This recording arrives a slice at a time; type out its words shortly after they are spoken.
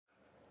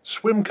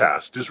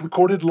Swimcast is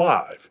recorded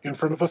live in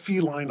front of a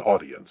feline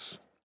audience.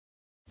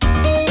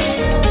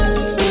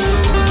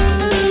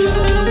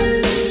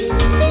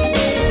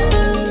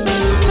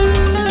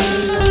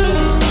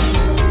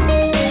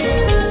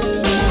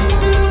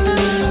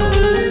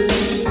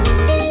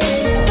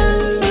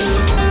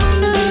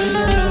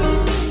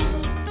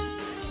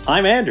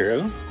 I'm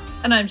Andrew.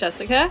 And I'm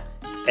Jessica.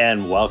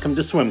 And welcome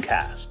to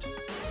Swimcast.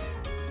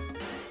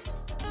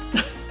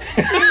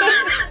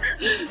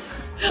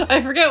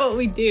 I forget what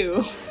we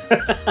do.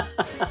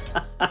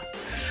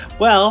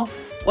 Well,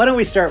 why don't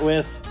we start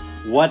with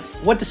what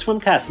does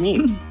Swimcast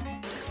mean?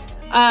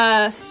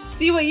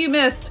 See what you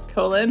missed,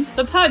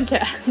 the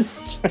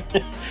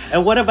podcast.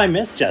 And what have I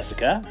missed,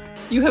 Jessica?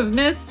 You have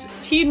missed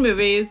teen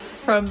movies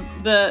from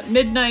the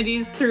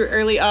mid-90s through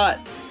early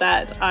aughts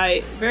that I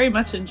very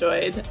much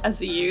enjoyed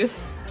as a youth,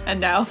 and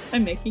now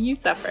I'm making you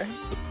suffer.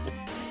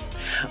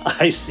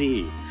 I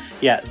see.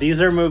 Yeah,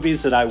 these are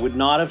movies that I would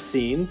not have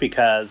seen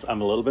because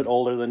I'm a little bit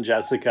older than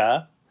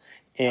Jessica.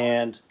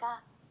 And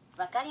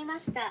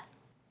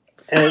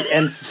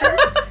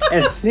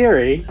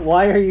Siri,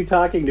 why are you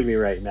talking to me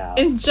right now?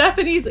 In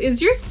Japanese, is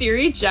your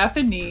Siri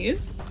Japanese?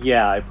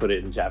 Yeah, I put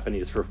it in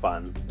Japanese for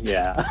fun.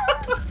 Yeah.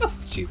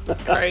 Jesus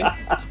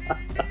Christ.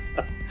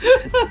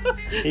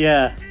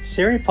 Yeah,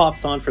 Siri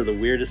pops on for the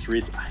weirdest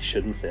reason. I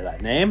shouldn't say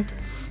that name.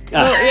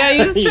 Oh, yeah,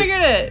 you just triggered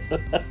it.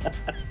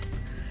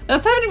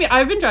 That's happened to me.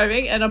 I've been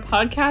driving and a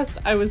podcast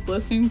I was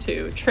listening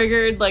to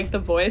triggered like the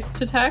voice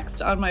to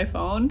text on my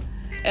phone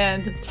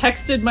and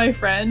texted my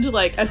friend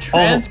like a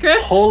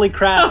transcript holy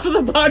crap. of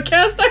the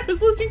podcast I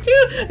was listening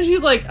to. And she's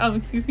like,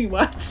 excuse me,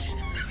 what?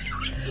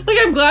 Like,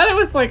 I'm glad it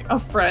was like a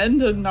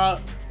friend and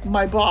not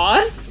my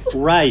boss.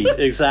 Right,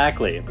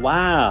 exactly.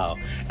 Wow.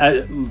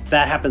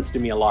 That happens to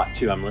me a lot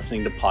too. I'm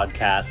listening to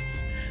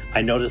podcasts.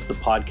 I notice the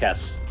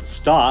podcasts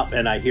stop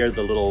and I hear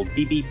the little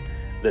beep beep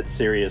that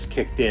Siri has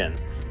kicked in.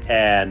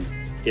 And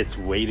it's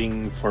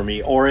waiting for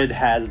me, or it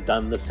has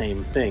done the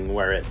same thing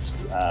where it's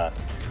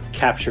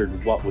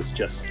captured what was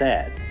just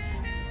said.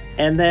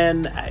 And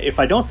then if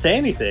I don't say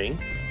anything,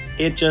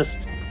 it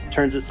just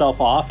turns itself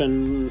off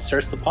and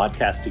starts the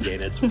podcast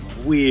again. It's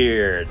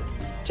weird.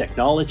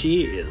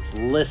 Technology is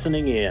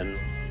listening in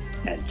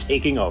and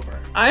taking over.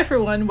 I, for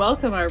one,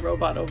 welcome our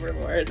robot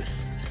overlords.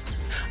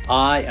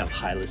 I am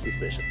highly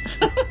suspicious.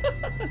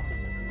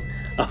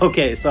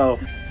 Okay, so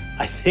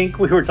I think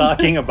we were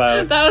talking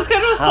about that was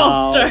kind of a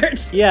false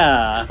start.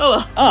 Yeah.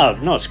 Oh,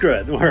 no, screw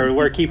it.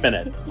 We're keeping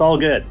it. It's all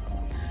good.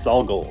 It's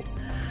all gold.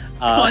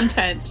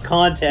 Content.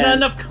 Content. It's not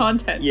enough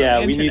content. Yeah,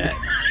 on the we internet.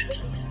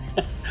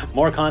 need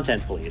more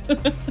content, please.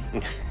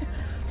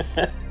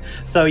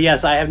 So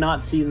yes, I have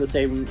not seen the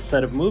same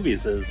set of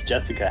movies as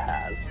Jessica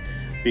has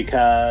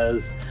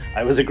because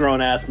I was a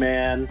grown-ass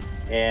man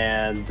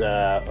and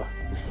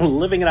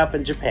living it up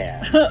in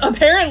Japan.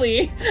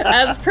 Apparently,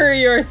 as per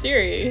your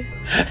Siri.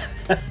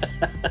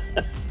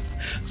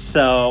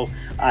 So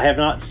I have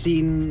not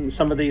seen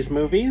some of these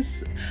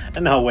movies.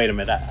 No, wait a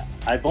minute.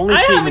 I've only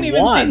seen one. I haven't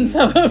even seen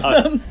some of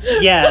them.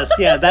 Yes,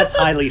 yeah, that's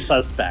highly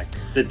suspect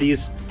that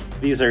these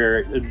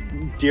are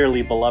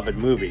dearly beloved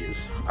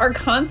movies. Our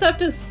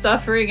concept is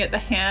suffering at the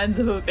hands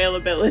of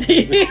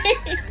availability.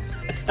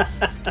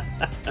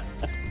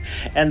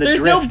 And there's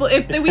drift.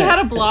 If we had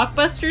a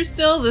Blockbuster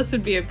still, this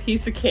would be a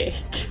piece of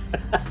cake.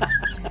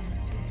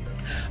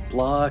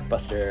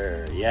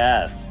 Blockbuster,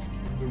 yes.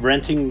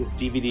 Renting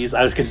DVDs.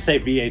 I was going to say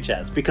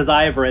VHS because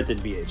I have rented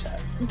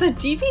VHS. The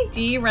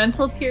DVD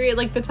rental period,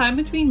 like the time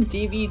between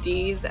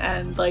DVDs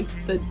and like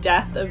the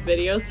death of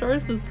video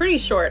stores, was pretty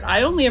short.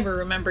 I only ever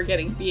remember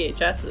getting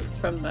VHSs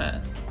from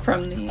the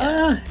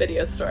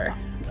video store.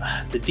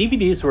 The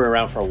DVDs were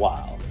around for a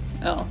while.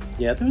 Oh.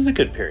 Yeah, there was a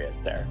good period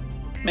there.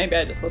 Maybe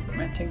I just wasn't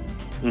renting them.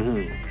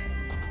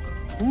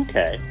 Mm-hmm.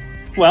 Okay.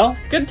 Well.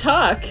 Good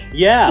talk.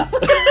 Yeah.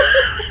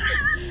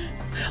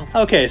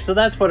 Okay, so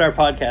that's what our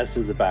podcast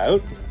is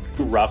about,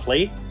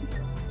 roughly.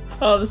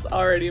 Oh, this is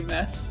already a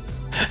mess.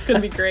 It's gonna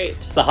be great.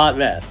 It's a hot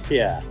mess,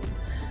 yeah.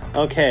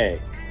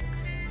 Okay.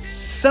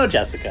 So,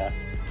 Jessica,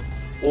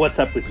 what's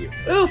up with you?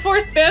 Ooh,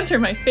 forced banter,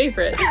 my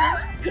favorite.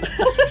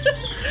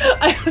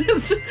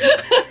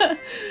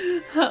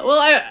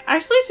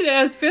 Today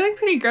I was feeling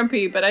pretty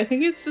grumpy, but I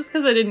think it's just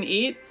because I didn't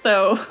eat.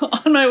 So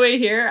on my way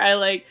here,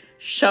 I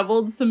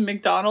shoveled some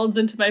McDonald's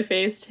into my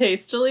face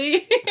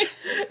hastily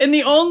in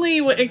the only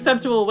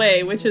acceptable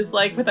way, which is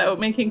without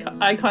making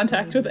eye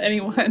contact with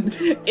anyone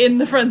in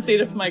the front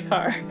seat of my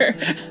car.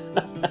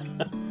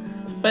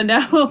 But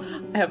now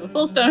I have a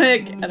full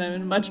stomach and I'm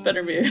in a much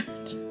better mood.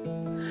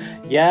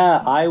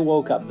 Yeah, I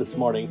woke up this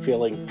morning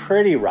feeling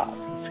pretty rough,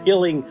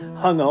 feeling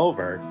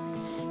hungover.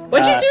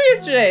 What'd you do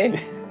yesterday?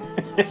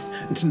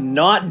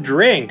 Not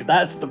drink.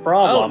 That's the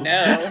problem. Oh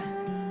no!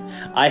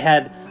 I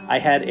had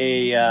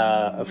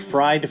a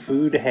fried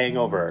food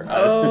hangover.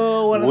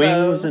 Oh, one of wings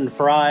those. And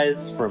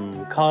fries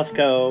from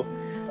Costco.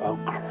 Oh,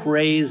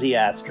 crazy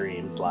ass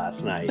dreams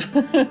last night.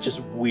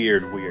 Just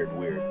weird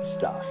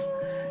stuff.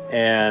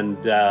 And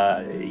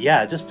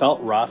it just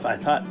felt rough. I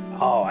thought,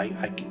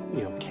 I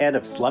can't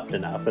have slept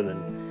enough, and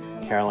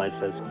then Caroline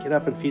says, "Get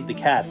up and feed the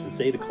cats.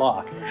 It's 8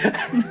 o'clock."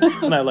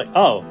 And I'm like,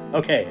 "Oh,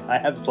 okay. I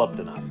have slept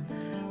enough."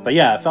 But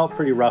yeah, it felt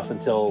pretty rough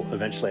until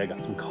eventually I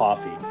got some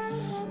coffee.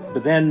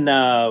 But then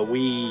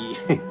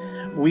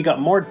we got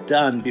more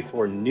done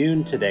before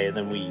noon today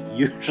than we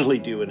usually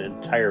do an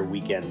entire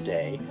weekend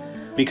day.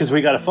 Because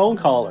we got a phone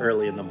call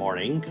early in the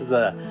morning because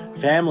a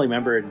family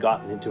member had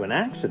gotten into an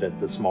accident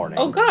this morning.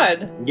 Oh,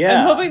 God.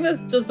 Yeah. I'm hoping this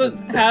doesn't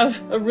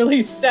have a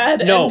really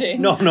sad ending.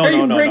 No. Are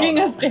you no, bringing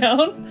no. us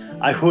down?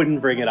 I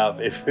wouldn't bring it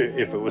up if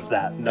it was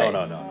that. No.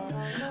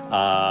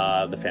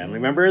 The family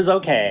member is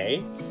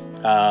okay.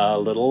 A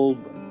little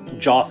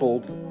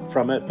jostled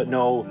from it, but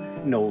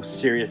no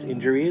serious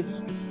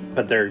injuries.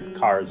 But their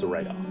car is a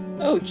write-off.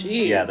 Oh,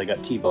 geez. Yeah, they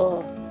got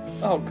T-boned.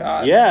 Oh,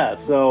 God. Yeah,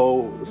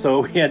 so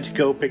we had to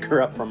go pick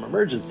her up from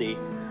emergency.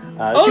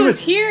 She was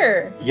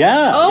here.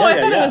 Yeah. Oh, yeah, I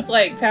thought yeah. it was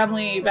like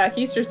family back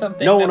east or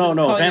something. No, that was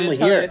calling you family to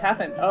tell you here. It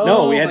happened. Oh,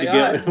 No, we had my to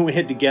God. we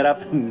had to get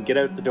up and get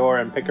out the door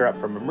and pick her up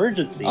from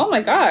emergency. Oh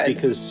my God.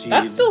 Because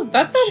that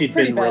sounds she'd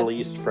pretty been bad.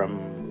 released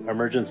from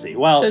emergency.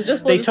 Well, So they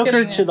just took her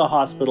getting to it. the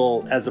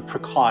hospital as a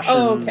precaution.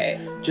 Oh, okay.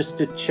 Just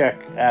to check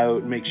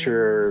out, make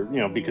sure,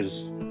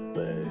 because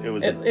it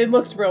was It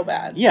looked real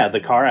bad. yeah,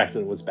 the car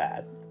accident was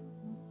bad.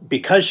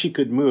 Because she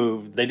could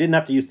move, they didn't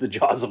have to use the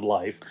jaws of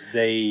life.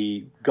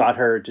 They got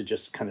her to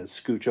just kind of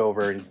scooch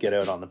over and get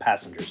out on the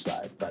passenger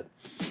side. But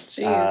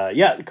Jeez.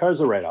 yeah, the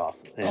car's a write-off.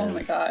 Oh And,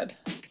 my God.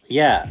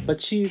 yeah,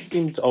 but she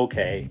seemed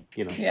okay,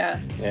 Yeah.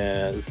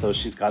 So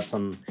she's got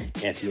some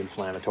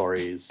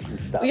anti-inflammatories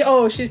and stuff.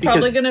 She's Because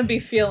probably gonna be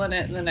feeling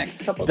it in the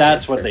next couple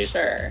That's days. what for they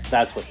sure. said.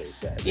 That's what they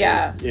said.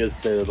 Yeah. Is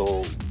that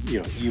it'll,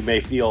 you may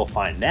feel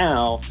fine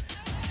now,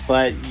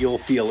 but you'll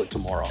feel it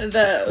tomorrow.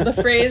 The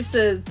phrase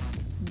is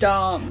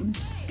DOMS.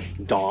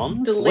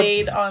 DOMS?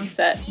 Delayed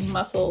onset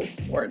muscle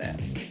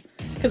soreness.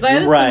 Because I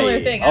had a Right. similar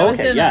thing. I was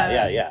in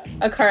yeah.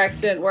 a car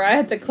accident where I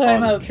had to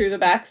climb out through the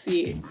back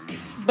seat.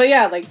 But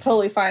yeah, like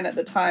totally fine at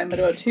the time. But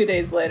about 2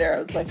 days later, I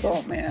was like,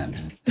 oh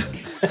man,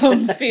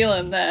 I'm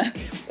feeling this.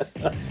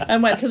 I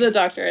went to the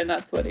doctor, and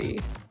that's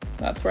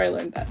where I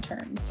learned that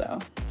term. So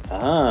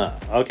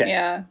Okay.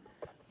 yeah.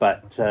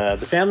 But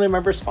the family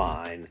member's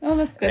fine. Oh,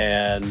 that's good.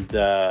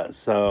 And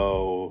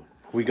so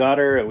we got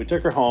her and we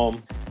took her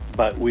home.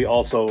 But we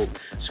also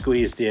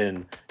squeezed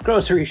in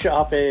grocery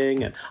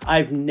shopping. And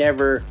I've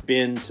never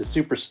been to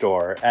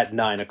Superstore at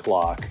 9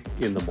 o'clock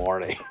in the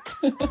morning.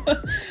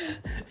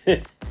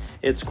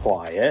 It's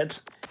quiet.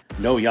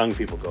 No young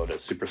people go to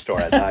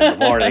Superstore at 9 in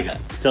the morning. I'll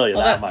tell you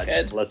Well, that that's much.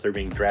 good. Unless they're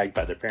being dragged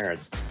by their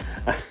parents.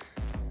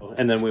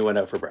 And then we went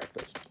out for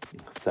breakfast.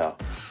 So,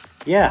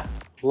 yeah,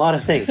 a lot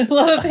of things. A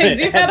lot of things.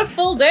 You've had a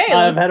full day.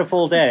 I've had a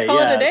full day. Call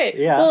it a yes, day.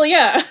 Yeah. Well,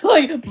 yeah,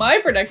 like my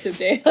productive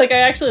day. Like I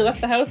actually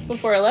left the house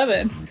before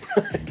 11.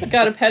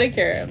 Got a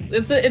pedicure.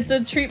 It's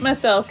a treat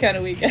myself kind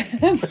of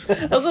weekend.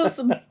 I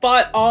also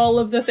bought all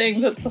of the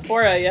things at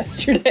Sephora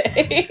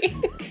yesterday.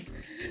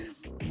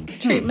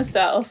 Treat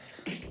myself.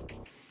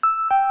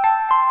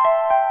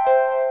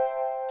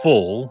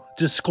 Full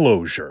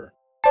disclosure.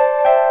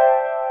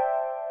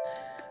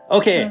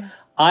 Okay,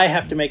 I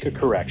have to make a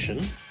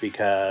correction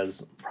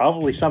because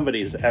probably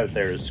somebody's out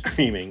there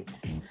screaming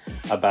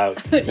about...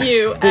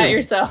 You at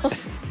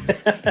yourself.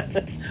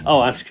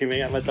 Oh, I'm screaming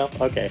at myself?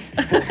 Okay.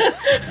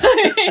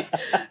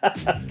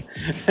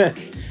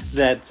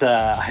 That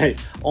I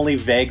only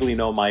vaguely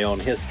know my own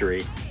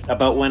history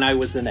about when I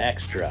was an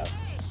extra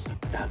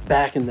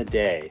back in the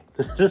day.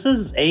 This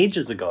is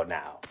ages ago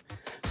now.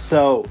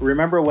 So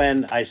remember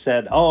when I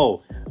said,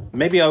 "Oh,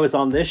 maybe I was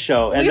on this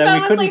show," and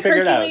then we couldn't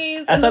figure Hercules,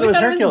 it out. I thought it was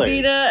Hercules.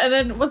 Zeta, and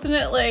then wasn't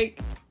it like,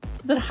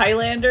 was it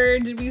Highlander?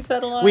 Did we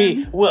settle on?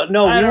 We weren't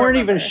don't even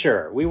remember.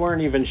 sure. We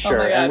weren't even Oh sure,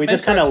 my God, and we my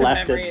just kind of short-term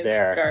left memory it is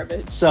there.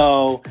 Garbage.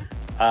 So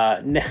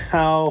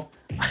now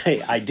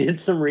I did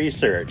some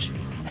research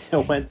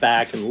and went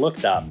back and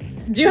looked up.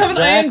 Do you have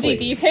Exactly. an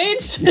IMDb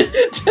page?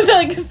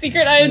 Like a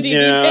secret IMDb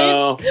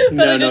page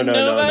that I didn't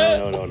know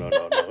about?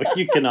 No.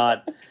 You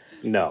cannot.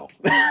 No.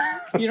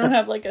 You don't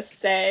have like a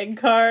SAG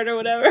card or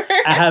whatever?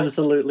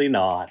 Absolutely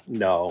not.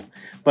 No.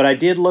 But I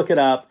did look it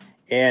up,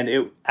 and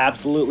it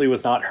absolutely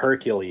was not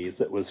Hercules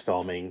that was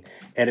filming,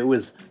 and it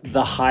was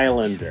The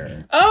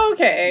Highlander, Oh,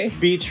 okay.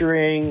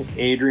 featuring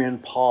Adrian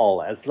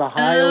Paul as the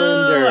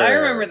Highlander. Oh, I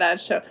remember that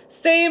show.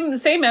 Same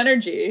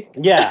energy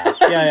Yeah.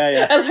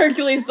 as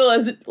Hercules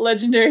the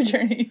Legendary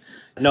Journey.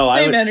 No,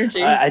 Same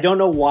energy. I don't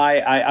know why.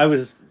 I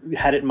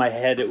had it in my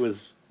head. It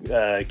was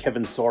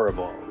Kevin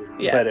Sorbo,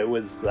 Yeah. but it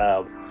was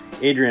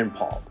Adrian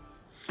Paul,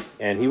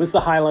 and he was the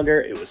Highlander.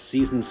 It was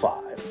season 5.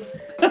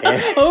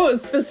 And- Oh,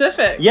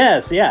 specific.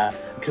 yes, yeah,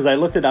 because I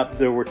looked it up.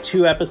 There were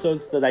 2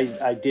 episodes that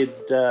I did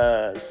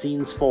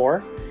scenes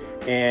for,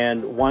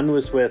 and one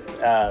was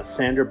with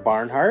Sandra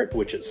Barnhart,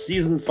 which is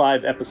season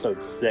 5,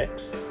 episode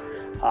 6.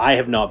 I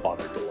have not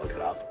bothered to look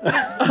it up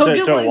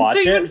to watch so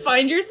you it. can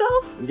find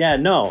yourself? Yeah,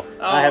 no,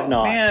 I have Oh,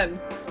 not. Man.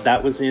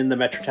 That was in the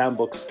Metrotown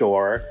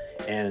bookstore,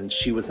 and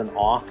she was an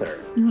author.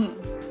 Mhm.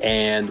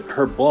 And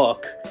her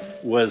book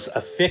was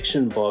a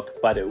fiction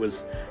book, but it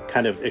was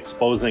kind of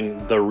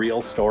exposing the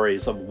real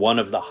stories of one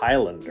of the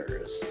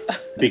Highlanders,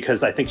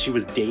 because I think she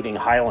was dating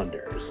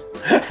Highlanders.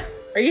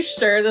 Are you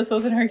sure this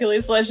wasn't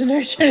Hercules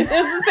Legendary Journeys? It's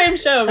the same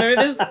show. Maybe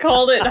they just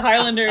called it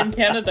Highlander in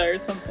Canada or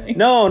something.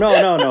 No.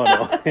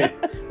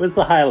 It was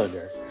the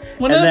Highlander.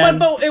 But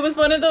it was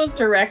one of those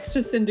direct to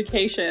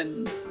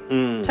syndication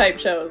type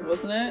shows,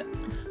 wasn't it?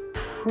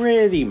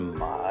 Pretty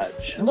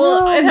much.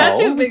 Well, it had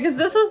to, because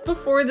this was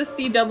before the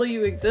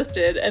CW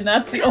existed, and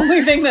that's the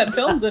only thing that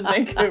films in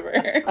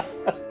Vancouver.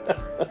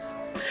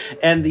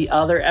 And the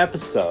other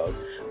episode,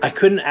 I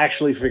couldn't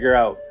actually figure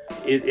out.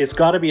 It's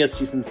got to be a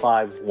season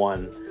 5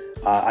 one.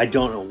 I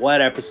don't know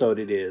what episode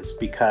it is,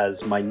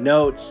 because my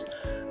notes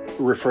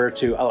refer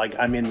to,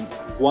 I'm in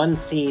one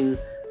scene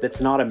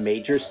that's not a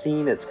major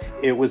scene.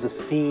 It was a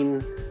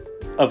scene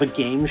of a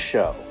game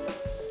show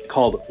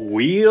called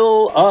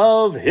Wheel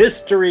of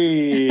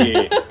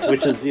History,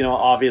 which is,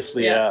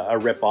 obviously a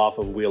rip-off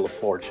of Wheel of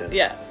Fortune.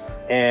 Yeah.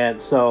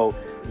 And so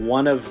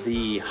one of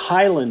the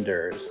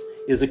Highlanders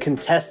is a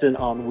contestant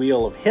on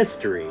Wheel of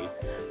History,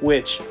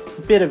 which,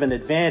 bit of an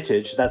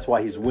advantage. That's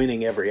why he's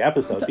winning every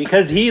episode,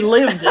 because he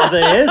lived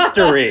the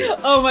history.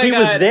 Oh my God. He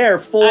was there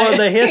for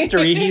the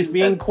history he's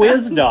being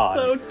quizzed on.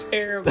 So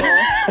terrible.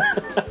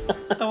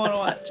 I want to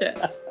watch it.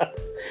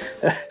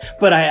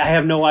 But I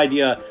have no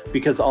idea,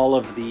 because all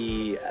of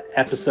the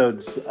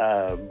episodes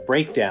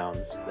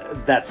breakdowns,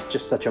 that's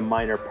just such a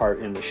minor part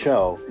in the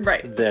show,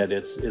 right, that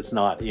it's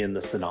not in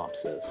the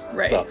synopsis.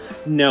 Right. So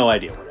no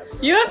idea what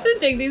episode. You have to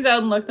dig these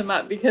out and look them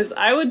up, because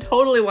I would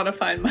totally want to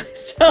find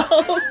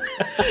myself.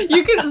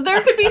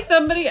 There could be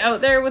somebody out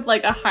there with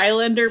like a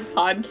Highlander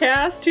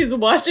podcast who's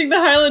watching the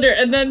Highlander,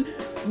 and then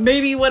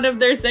maybe one of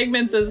their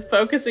segments is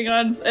focusing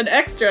on an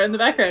extra in the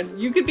background.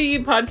 You could be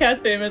podcast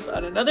famous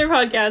on another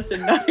podcast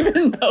and not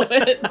even know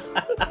it.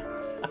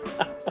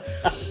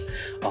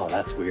 Oh,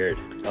 that's weird.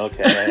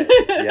 Okay.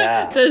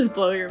 Yeah. Just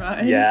blow your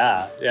mind.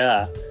 Yeah.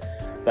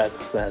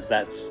 That's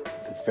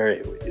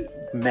very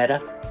meta.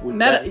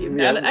 Meta.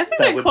 I think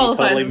that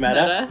qualifies totally as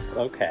meta.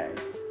 Okay.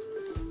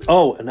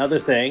 Oh, another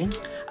thing.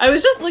 I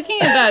was just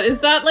looking at that. Is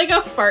that like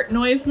a fart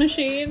noise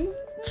machine?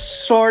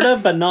 Sort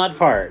of, but not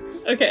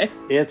farts. Okay.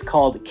 It's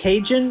called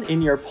Cajun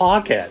in Your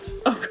Pocket,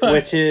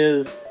 which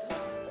is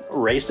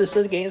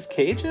racist against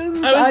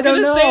Cajuns? I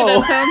don't know. Say,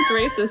 that sounds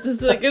racist.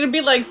 Is it going to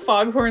be like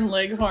Foghorn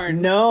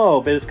Leghorn?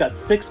 No, but it's got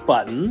 6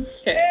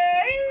 buttons. Okay.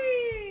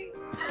 Hey!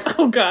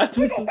 Oh, God.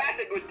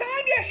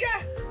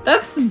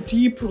 That's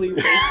deeply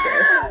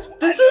racist.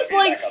 This is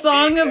like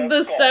Song of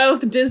the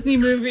South Disney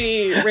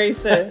movie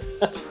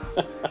racist.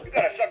 You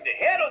gotta suck the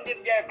head on them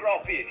damn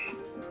crawfish.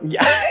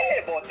 Yeah.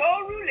 Hey, bon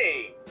temps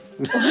roulé.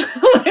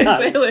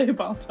 Laissez-les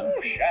bon temps.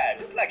 Oh, shit.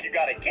 Looks like you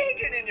got a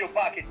Cajun in your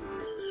pocket.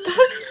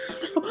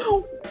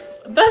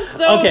 That's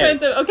so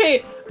offensive.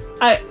 Okay,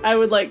 I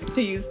would like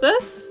to use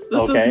this.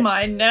 This is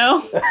mine now.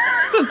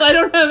 Since I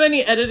don't have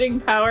any editing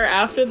power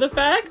after the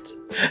fact.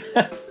 We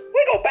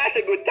gonna pass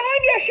a good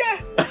time, Yasha.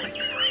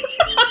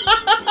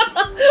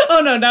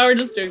 Oh no, now we're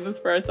just doing this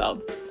for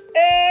ourselves.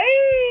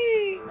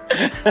 Hey!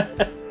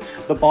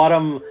 The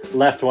bottom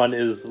left one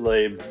is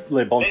Le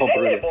Bon Temps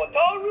Roulé.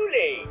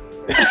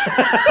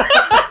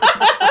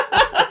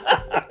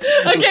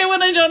 Okay,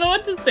 when I don't know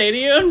what to say to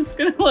you, I'm just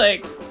gonna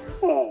like...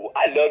 Ooh,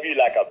 I love you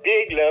like a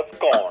pig loves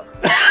corn.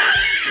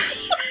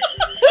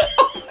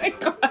 Oh my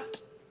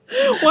God.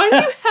 Why do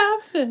you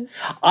have this?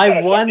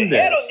 I won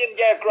this.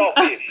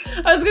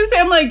 I was gonna say,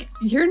 I'm like,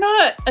 you're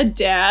not a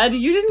dad.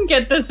 You didn't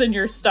get this in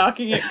your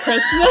stocking at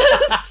Christmas.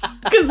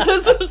 Because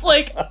this is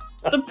like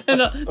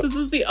this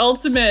is the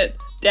ultimate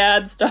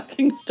dad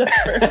stocking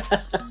stuffer.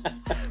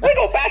 We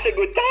gonna pass a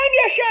good time,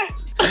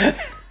 Yasha.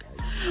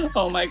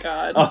 Oh my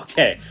God.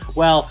 Okay,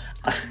 well...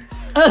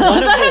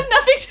 that had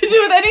nothing to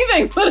do with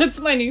anything, but it's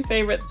my new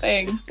favorite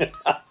thing.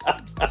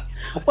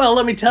 Well,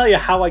 let me tell you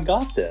how I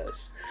got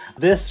this.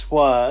 This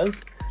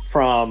was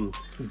from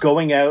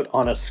going out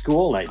on a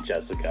school night,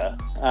 Jessica.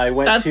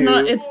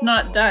 It's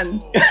not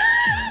done.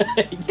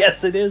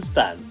 Yes, it is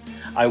done.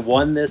 I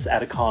won this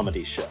at a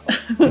comedy show.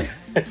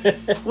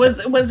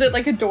 Was it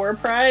like a door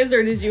prize,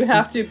 or did you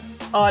have to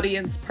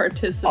audience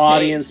participate?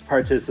 Audience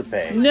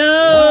participate.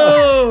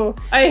 No!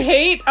 I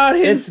hate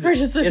audience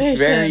participation. It's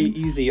very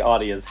easy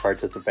audience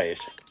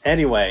participation.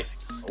 Anyway,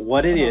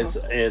 what it is,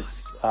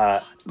 it's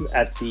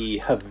at the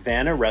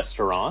Havana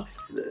restaurant.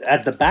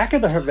 At the back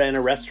of the Havana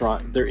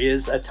restaurant, there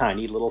is a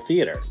tiny little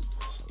theater.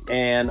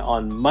 And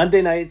on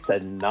Monday nights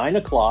at 9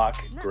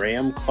 o'clock,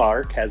 Graham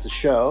Clark has a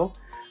show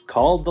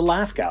called The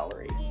Laugh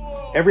Gallery.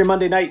 Every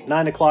Monday night,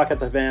 9 o'clock at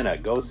the Havana.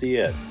 Go see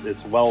it.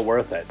 It's well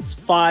worth it. It's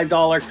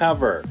 $5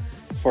 cover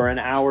for an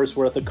hour's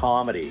worth of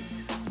comedy.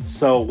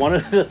 So one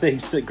of the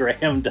things that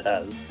Graham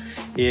does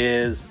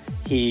is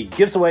he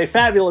gives away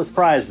fabulous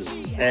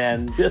prizes.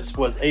 And this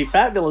was a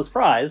fabulous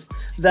prize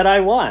that I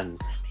won.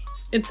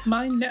 It's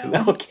mine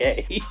now.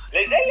 Okay.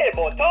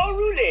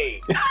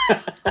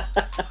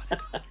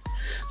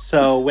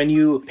 So when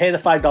you pay the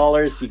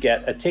 $5, you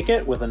get a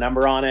ticket with a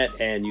number on it,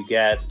 and you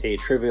get a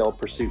Trivial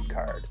Pursuit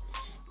card.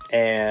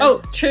 And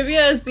Oh,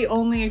 trivia is the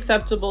only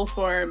acceptable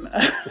form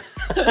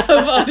of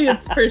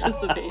audience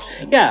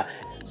participation. yeah,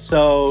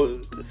 so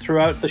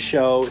throughout the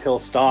show, he'll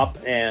stop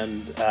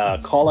and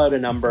call out a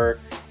number,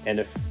 and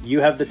if you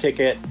have the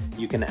ticket,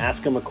 you can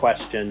ask him a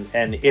question,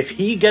 and if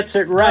he gets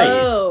it right,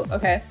 Oh,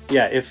 okay.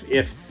 yeah, if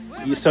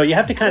you, so you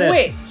have to kind of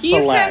Wait, he's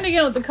select. handing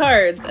out the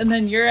cards, and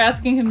then you're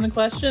asking him the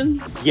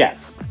questions?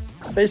 Yes,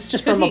 but it's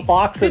just Could from a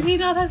box Could of. he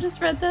not have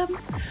just read them?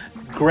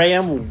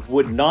 Graham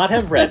would not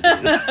have read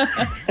these.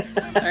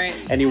 All right.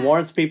 And he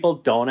warns people,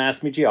 don't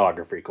ask me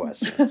geography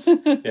questions.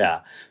 Yeah.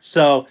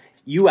 So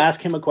you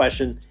ask him a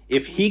question.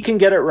 If he can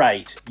get it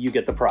right, you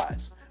get the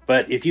prize.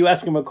 But if you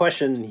ask him a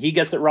question and he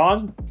gets it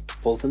wrong,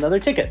 pulls another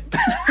ticket.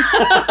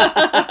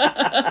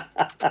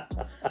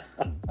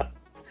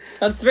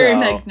 That's very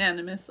So-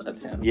 magnanimous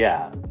of him.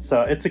 Yeah.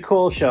 So it's a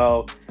cool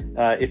show.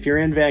 If you're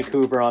in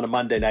Vancouver on a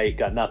Monday night,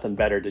 got nothing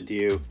better to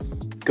do,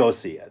 go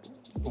see it.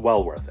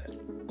 Well worth it.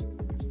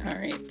 All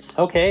right.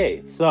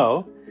 Okay.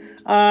 So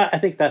I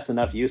think that's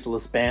enough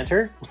useless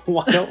banter.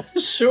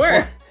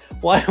 Sure.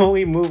 Why don't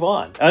we move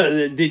on?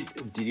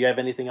 Did you have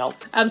anything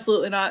else?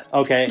 Absolutely not.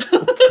 Okay.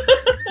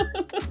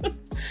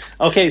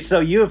 Okay, so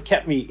you have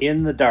kept me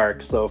in the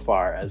dark so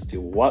far as to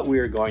what we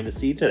are going to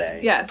see today.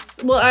 Yes.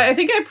 Well, I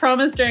think I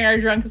promised during our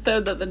drunk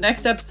episode that the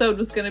next episode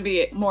was going to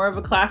be more of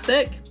a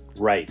classic.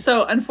 Right.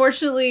 So,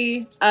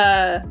 unfortunately,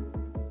 oh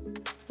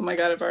my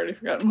god, I've already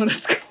forgotten what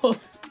it's called.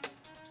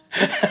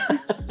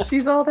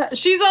 She's All That.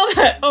 She's All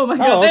That. Oh my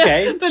god. Oh,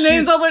 okay. The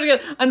names all blurred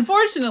together.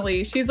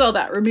 Unfortunately, She's All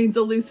That remains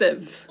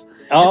elusive.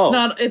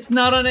 Oh. It's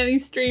not on any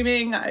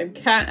streaming.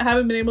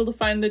 Haven't been able to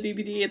find the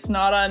DVD. It's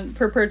not on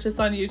for purchase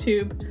on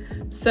YouTube.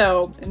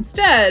 So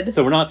instead,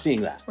 So we're not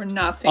seeing that. we're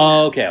not seeing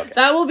Oh, that. okay.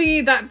 That will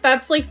be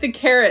that's like the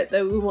carrot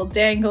that we will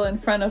dangle in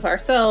front of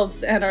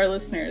ourselves and our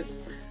listeners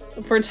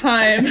for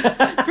time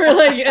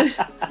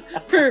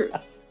for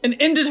an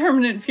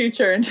indeterminate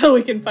future until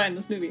we can find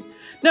this movie.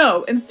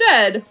 No,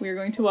 instead, we're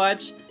going to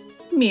watch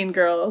Mean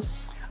Girls.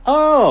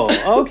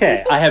 Oh,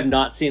 okay. I have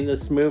not seen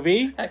this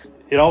movie.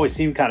 It always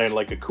seemed kind of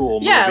like a cool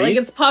movie. Yeah, like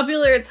it's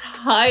popular, it's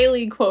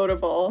highly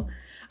quotable.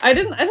 I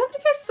don't think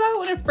I saw it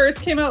when it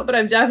first came out, but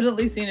I've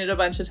definitely seen it a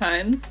bunch of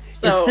times.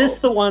 So Is this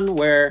the one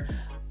where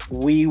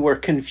we were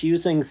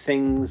confusing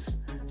things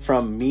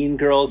from Mean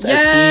Girls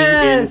as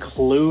being in Yes.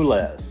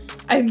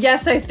 Clueless?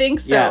 Yes, I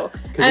think so. Yeah,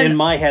 because And in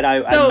my head,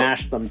 I so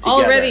mashed them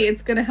together. already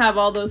it's gonna have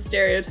all those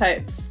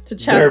stereotypes to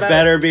chat There about.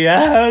 better be a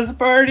house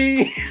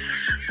party.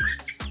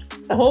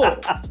 Oh.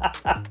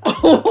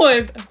 Oh,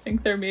 I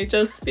think there may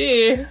just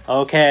be.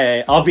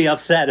 Okay, I'll be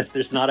upset if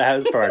there's not a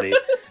house party.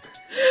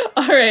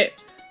 All right,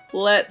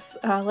 let's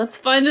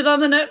find it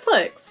on the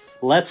Netflix.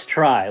 Let's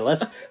try.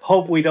 Let's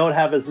hope we don't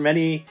have as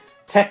many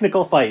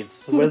technical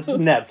fights with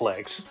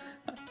Netflix.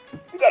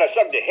 You gotta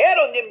suck the head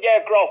on them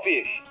there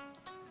crawfish.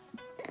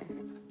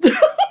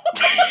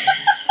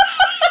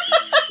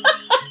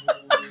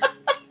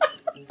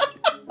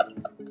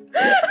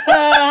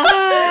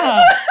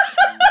 Ah!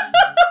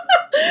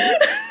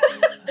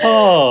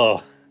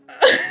 Oh.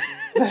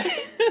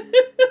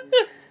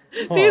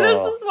 See,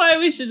 this is why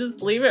we should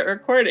just leave it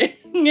recording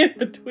in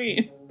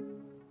between.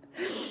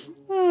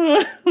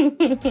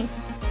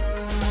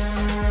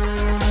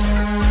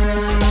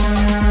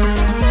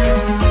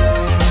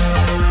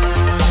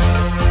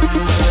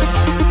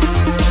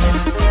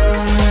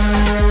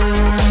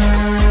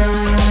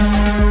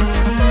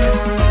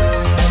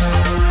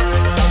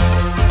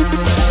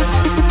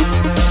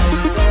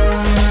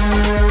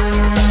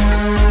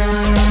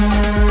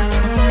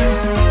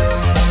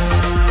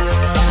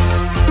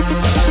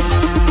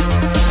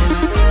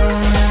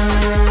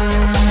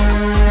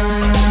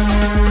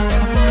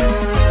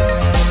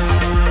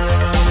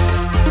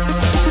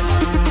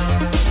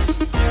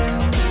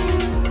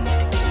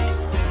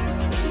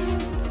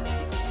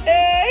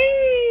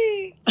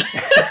 Hey!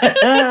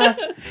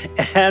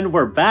 And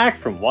we're back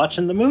from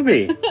watching the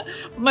movie.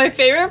 My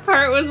favorite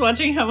part was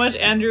watching how much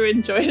Andrew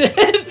enjoyed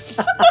it.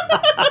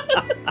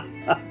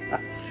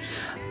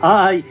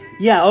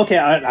 Yeah, okay,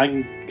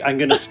 I'm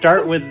gonna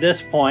start with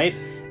this point,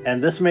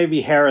 and this may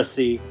be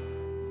heresy,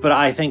 but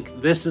I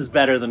think this is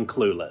better than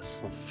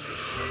Clueless.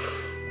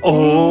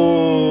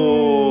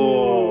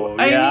 Oh,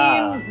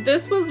 yeah. I mean,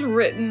 this was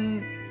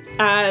written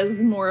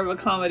as more of a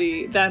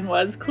comedy than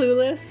was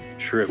Clueless.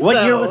 True.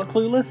 What year So, was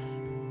Clueless?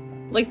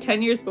 Like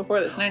 10 years before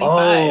this,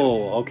 95.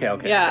 Oh, okay.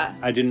 Yeah.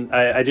 I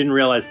didn't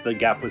realize the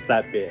gap was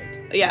that big.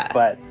 Yeah.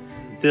 But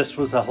this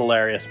was a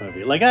hilarious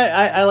movie. Like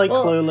I like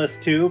Well-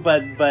 Clueless too,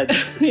 but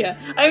Yeah.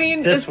 I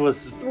mean, this it's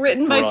was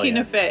written by brilliant.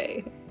 Tina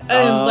Fey.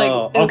 And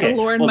like, it was a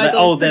Lauren Well,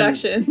 Michaels then-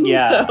 production.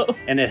 Yeah, So,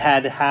 and it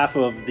had half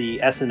of the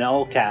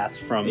SNL cast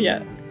from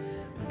yeah.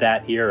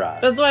 that era.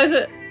 That's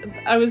why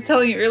I was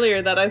telling you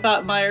earlier that I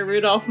thought Maya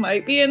Rudolph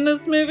might be in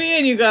this movie,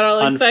 and you got all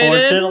excited.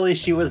 Unfortunately,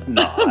 she was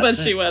not. But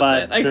she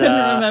wasn't. But, I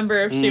couldn't remember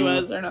if she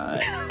was or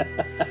not.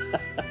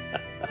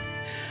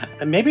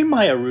 And maybe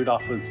Maya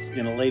Rudolph was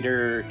in a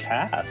later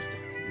cast.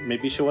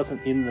 Maybe she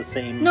wasn't in the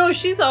same No,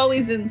 she's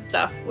always in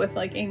stuff with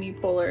like Amy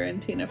Poehler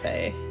and Tina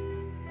Fey.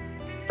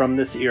 from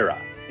this era.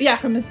 Yeah,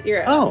 from this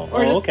era. Oh,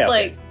 or just okay,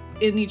 like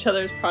in each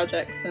other's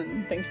projects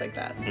and things like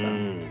that.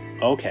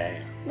 So.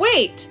 Okay.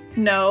 Wait,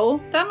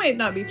 no, that might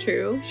not be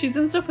true. She's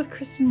in stuff with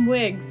Kristen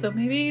Wiig, so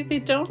maybe they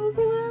don't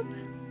overlap?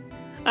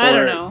 I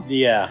don't know.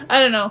 Yeah. I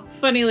don't know.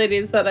 Funny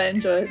ladies that I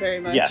enjoy very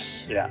much.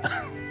 Yes,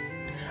 yeah.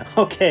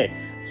 Okay,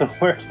 so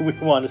where do we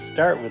want to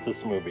start with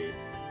this movie?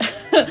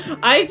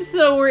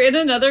 So we're in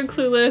another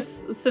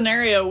Clueless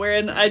scenario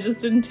wherein I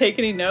just didn't take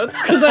any notes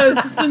because I was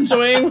just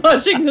enjoying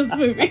watching this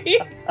movie.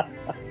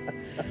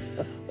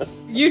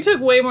 You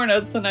took way more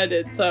notes than I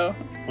did, so...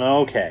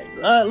 Okay,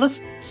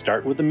 let's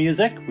start with the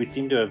music. We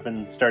seem to have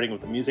been starting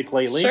with the music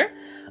lately. Sure.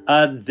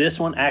 This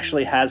one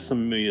actually has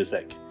some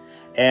music.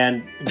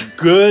 And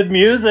good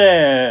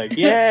music!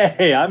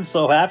 Yay! I'm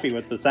so happy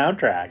with the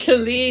soundtrack.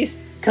 Khalees,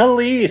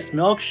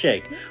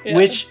 Milkshake, Yeah.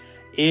 which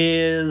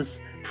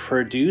is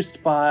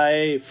produced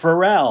by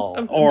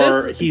Pharrell,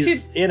 or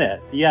he's in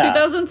it. Yeah,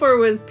 2004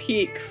 was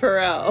peak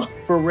Pharrell.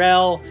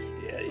 Pharrell,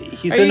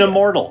 he's Are an you-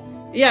 immortal.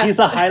 Yeah. He's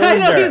a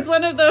Highlander. I know, he's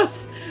one of those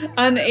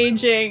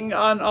unaging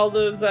on all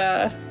those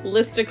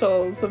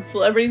listicles of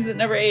celebrities that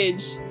never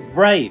age.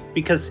 Right,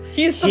 because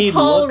He's the he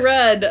Paul looks-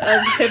 Rudd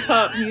of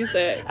hip-hop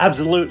music.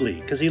 Absolutely,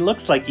 because he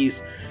looks like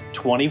he's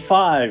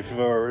 25,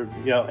 or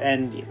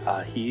and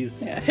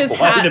he's Yeah, his quite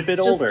hats a bit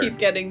just older. keep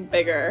getting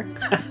bigger.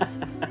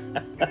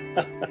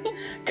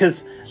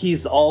 Because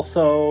he's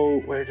also,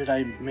 where did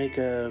I make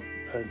a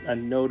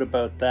note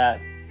about that?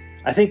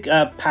 I think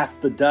Pass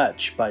the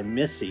Dutch by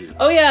Missy.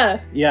 Oh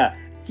yeah. Yeah,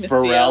 Missy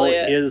Pharrell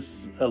Elliott.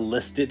 is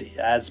listed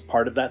as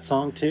part of that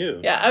song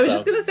too. Yeah, I was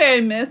just gonna say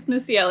I miss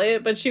Missy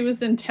Elliott, but she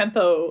was in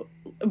Tempo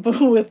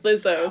with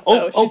Lizzo,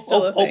 so she's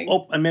still a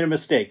thing. I made a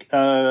mistake.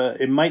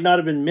 It might not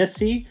have been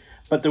Missy,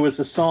 but there was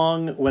a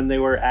song when they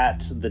were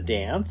at the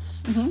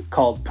dance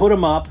called Put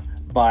 'Em Up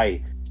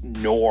by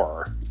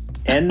Nore.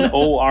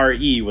 Nore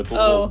with the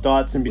little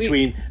dots in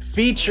between,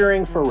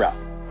 featuring Pharrell.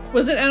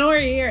 Was it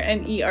N-O-R-E or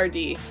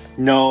N-E-R-D?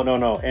 No,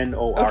 Nore.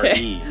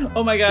 Okay.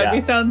 Oh my god, Yeah. we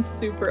sound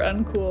super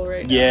uncool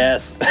right now.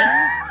 Yes.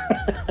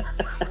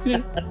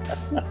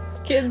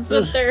 Kids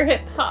with their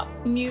hip-hop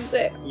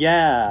music.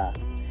 Yeah.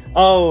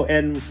 Oh,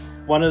 and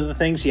one of the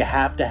things you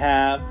have to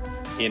have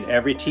in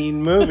every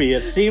teen movie,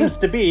 it seems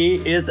to be,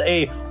 is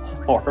a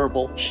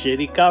horrible,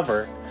 shitty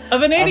cover.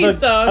 Of an 80s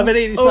song of an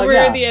 80s song, over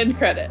yeah. the end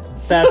credits.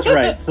 That's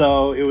right.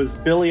 So it was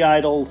Billy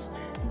Idol's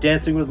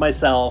Dancing with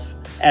Myself,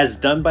 as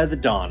done by the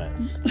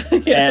Donnas.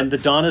 Yeah. And the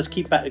Donnas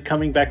keep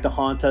coming back to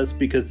haunt us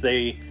because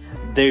there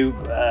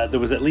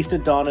was at least a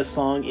Donna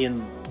song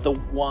in the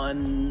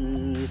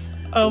one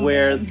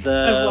where man.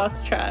 I've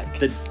lost track.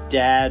 the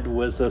dad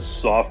was a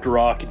soft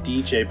rock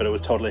DJ, but it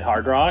was totally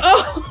hard rock.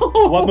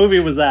 Oh! What movie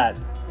was that?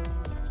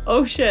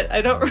 Oh shit,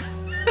 I don't remember.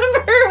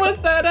 Was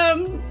that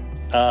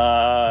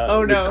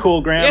Oh, no. The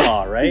Cool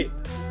Grandma, right?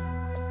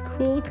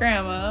 Cool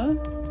Grandma?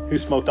 Who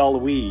smoked all the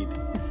weed.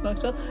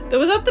 Smoked all.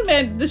 Was that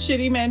the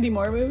shitty Mandy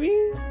Moore movie?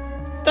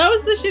 That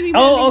was the shitty Mandy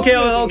Moore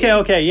movie.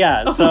 Okay,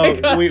 yeah. Oh So my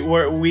God.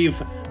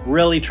 we've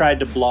really tried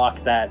to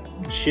block that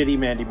shitty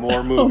Mandy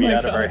Moore movie my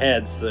out of our God.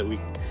 heads so that we.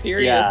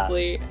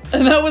 Seriously.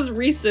 And that was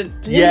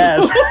recent. too.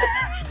 Yes.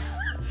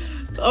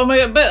 Oh my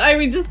god, but I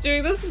mean, just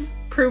doing this is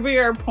proving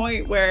our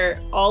point where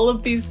all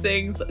of these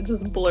things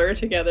just blur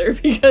together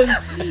because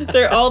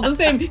they're all the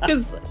same.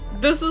 Because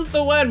this is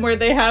the one where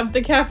they have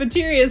the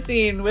cafeteria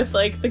scene with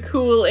like the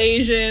cool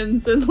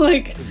Asians and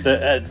like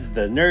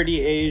the nerdy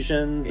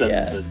Asians and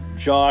Yeah. the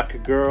jock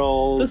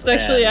girls. the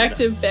sexually and-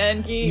 active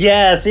band geeks.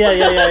 Yes,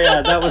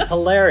 yeah. That was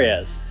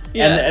hilarious.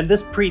 Yeah. And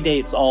this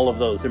predates all of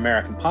those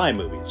American Pie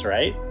movies,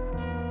 right?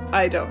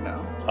 I don't know.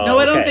 Oh, No,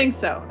 I don't okay. think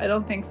so. I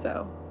don't think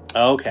so.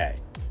 Okay.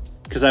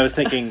 Because I was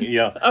thinking,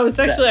 Oh,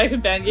 sexually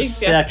active band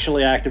geeks. Yeah.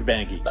 sexually active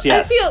band geeks.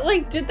 Yes. I feel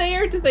like did they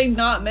or did they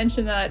not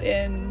mention that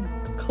in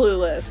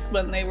Clueless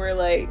when they were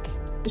like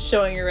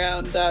showing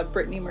around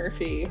Brittany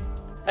Murphy?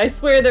 I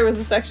swear there was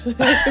a sexually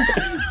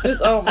active.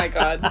 Oh my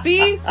god!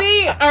 See,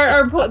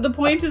 the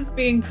point is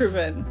being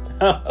proven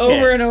Okay.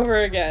 over and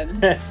over again.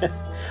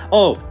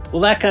 Oh,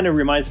 well, that kind of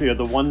reminds me of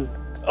the one,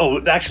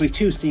 actually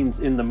two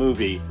scenes in the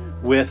movie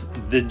with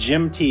the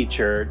gym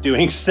teacher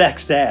doing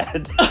sex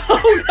ed.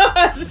 Oh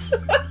god!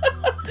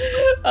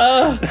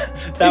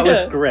 That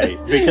was Yeah.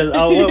 great because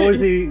what was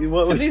he?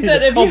 He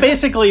said if you-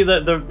 Basically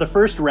the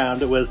first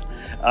round it was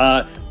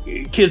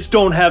kids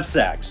don't have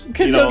sex.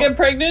 Kids don't get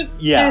pregnant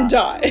Yeah. and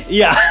die.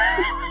 Yeah.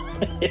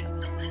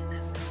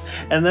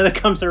 And then it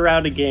comes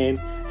around again.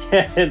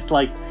 And it's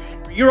like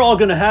you're all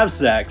gonna have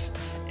sex,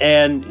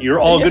 and you're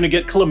all Yeah. gonna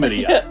get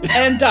chlamydia.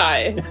 And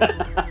die.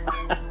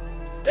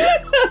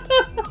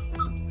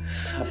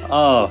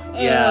 Oh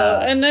yeah.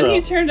 And then so-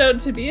 he turned out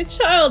to be a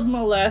child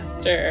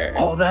molester.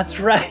 Oh, that's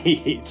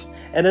right.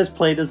 And it's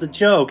played as a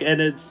joke, and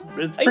it's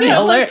pretty Yeah,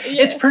 hilarious. like,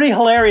 yeah. It's pretty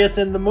hilarious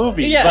in the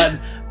movie, Yeah.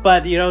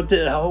 but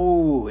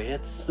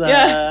it's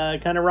Yeah.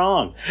 kind of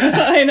wrong.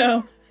 I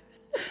know.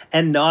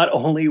 And not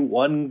only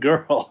one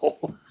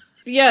girl.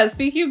 Yeah,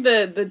 speaking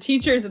of the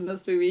teachers in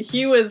this movie,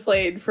 he was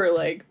laid for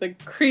like the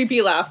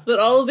creepy laughs, but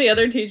all of the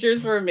other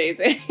teachers were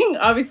amazing.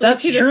 Obviously,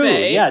 That's Tina true.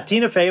 Fey. Yeah,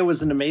 Tina Fey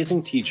was an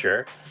amazing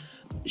teacher.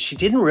 she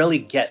didn't really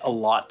get a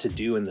lot to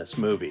do in this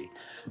movie.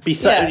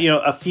 Besides,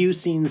 a few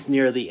scenes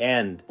near the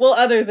end. Well,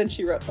 other than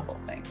she wrote the whole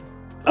thing.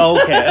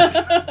 Okay.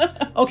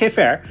 Okay,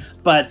 fair.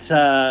 But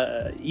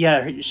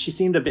she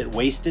seemed a bit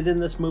wasted in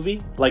this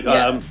movie. Like,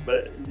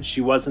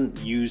 she wasn't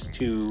used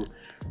to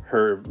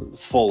her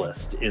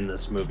fullest in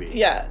this movie.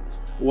 Yeah.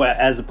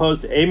 As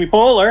opposed to Amy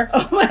Poehler.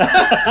 Oh my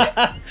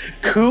God.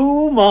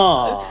 Cool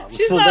mom.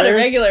 She's not a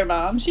regular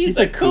mom. She's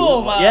a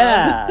cool mom.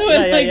 Yeah.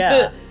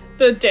 With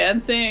the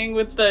dancing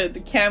with the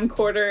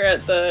camcorder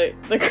at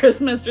the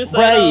Christmas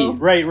recital.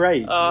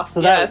 Right. Oh,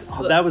 so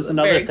that was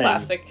another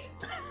thing.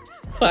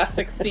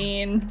 Classic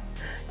scene.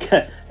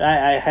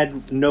 I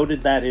had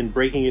noted that in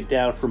breaking it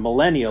down for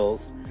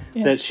millennials,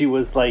 that she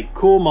was like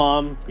cool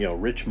mom,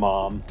 rich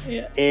mom,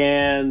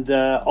 and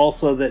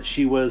also that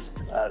she was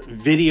a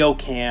video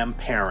cam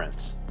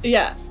parent.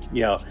 Yeah.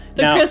 Now,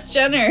 Kris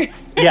Jenner.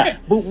 Yeah,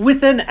 but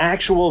with an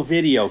actual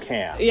video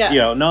cam.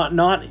 Yeah.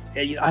 Not.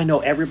 I know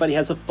everybody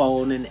has a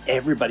phone and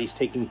everybody's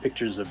taking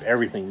pictures of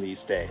everything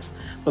these days,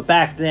 but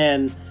back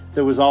then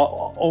there was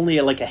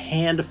only like a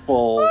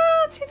handful.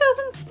 Well,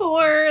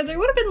 2004. There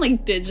would have been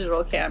like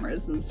digital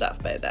cameras and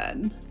stuff by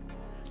then.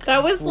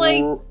 That was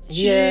like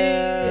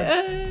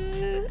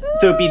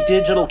there'd be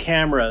digital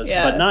cameras,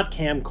 but not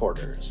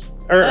camcorders,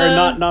 or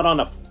not on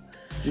a.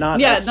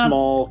 Not a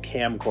small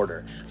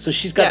camcorder. So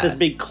she's got this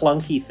big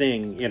clunky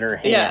thing in her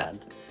hand. Yeah.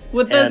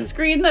 With the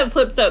screen that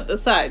flips out the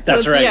side.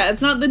 So right. Yeah,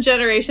 it's not the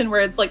generation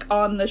where it's like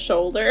on the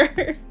shoulder.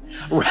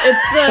 Right.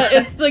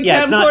 It's the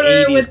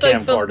camcorder with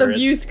like the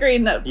view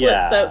screen that flips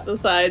out the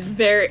side.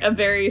 A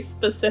very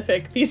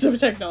specific piece of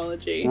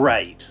technology.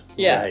 Right.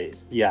 Yeah. Right.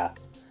 Yeah.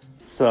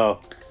 So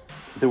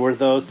there were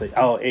those things.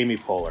 Oh, Amy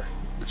Poehler.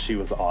 She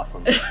was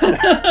awesome.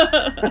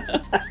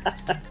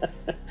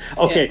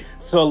 Okay,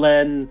 so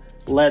then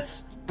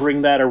let's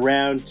bring that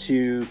around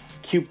to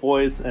Cute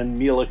Boys and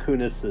Mila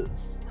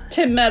Kunis's.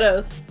 Tim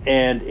Meadows.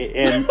 And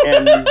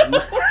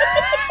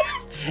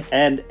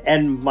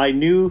my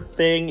new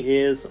thing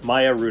is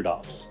Maya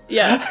Rudolph's.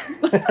 Yeah.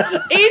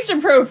 Age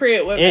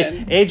appropriate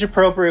women. Age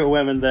appropriate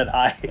women that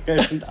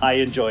I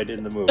enjoyed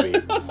in the movie.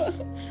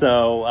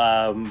 So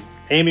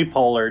Amy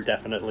Poehler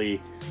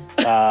definitely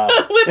with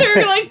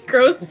her like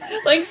gross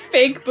like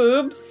fake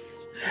boobs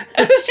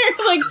and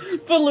her like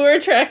velour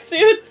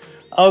tracksuits.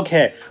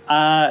 Okay,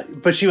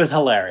 but she was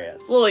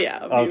hilarious. Well,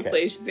 yeah,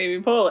 obviously she's Amy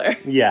Poehler.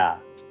 Yeah.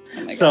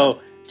 Oh my God. God.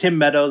 Tim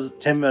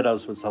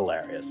Meadows was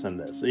hilarious in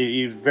this.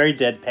 He was very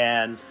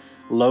deadpan,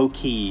 low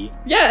key.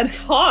 Yeah, and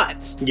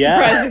hot. Yeah.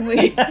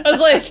 Surprisingly, I was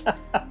like,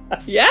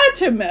 yeah,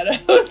 Tim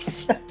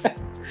Meadows.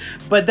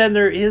 But then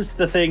there is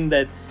the thing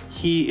that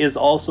he is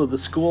also the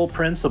school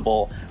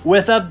principal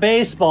with a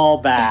baseball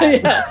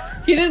bat.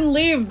 Yeah, he didn't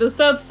leave the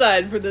South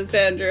Side for this,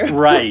 Andrew.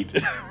 Right.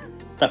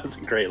 That was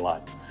a great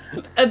line.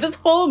 This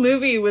whole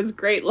movie was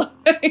great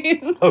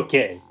lines.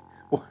 Okay.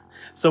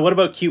 So what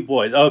about Cute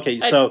Boys? Okay,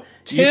 so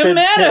you Tim said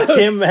Meadows.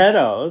 Tim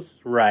Meadows,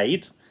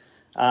 right?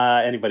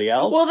 Anybody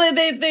else? Well,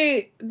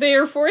 they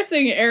are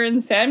forcing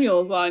Aaron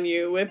Samuels on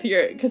you with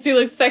because he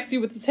looks sexy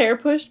with his hair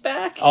pushed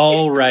back.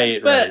 Oh,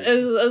 right, But right. it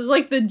was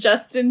like the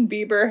Justin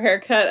Bieber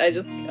haircut.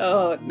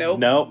 Nope.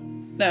 Nope.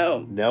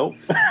 No. Nope.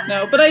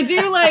 No, but I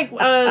do like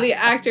the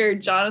actor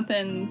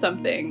Jonathan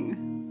something.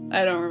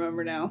 I don't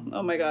remember now.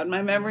 Oh my God,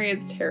 my memory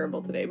is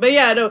terrible today. But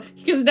yeah, no,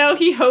 because now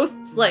he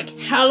hosts like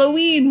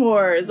Halloween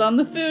Wars on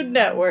the Food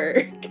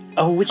Network.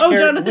 Oh,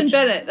 Jonathan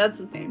Bennett, that's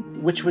his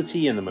name. Which was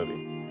he in the movie?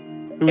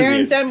 Who was Aaron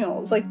he?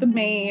 Samuels, like the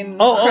main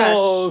crush.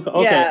 Oh,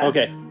 okay, yeah.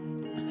 Okay.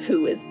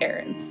 Who is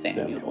Aaron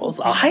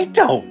Samuels? I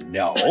don't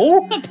know.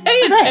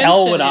 Pay How the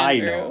hell would attention, I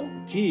Andrew.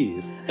 know?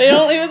 Jeez. It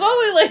was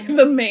only like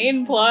the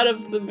main plot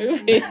of the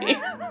movie.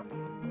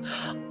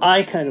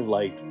 I kind of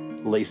liked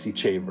Lacey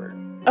Chamber.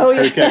 Oh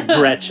yeah,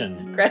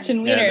 Gretchen.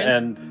 Gretchen Wieners.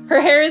 And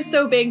her hair is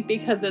so big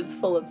because it's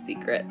full of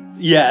secrets.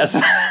 yes.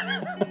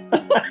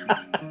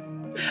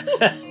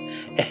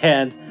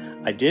 And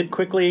I did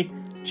quickly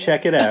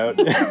check it out.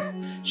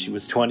 She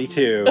was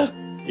 22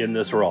 in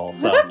this role.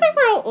 So I thought they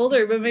were all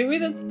older, but maybe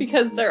that's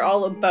because they're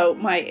all about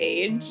my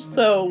age.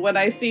 So when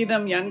I see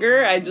them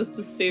younger, I just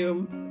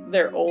assume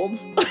they're old.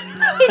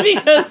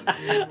 Because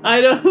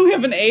we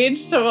haven't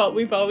aged, so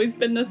we've always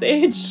been this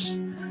age.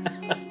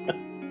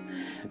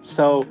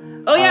 So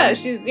oh yeah,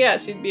 she'd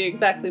be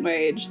exactly my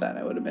age then.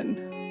 I would have been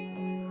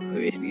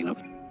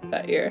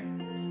that year.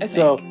 I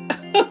think.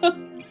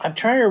 I'm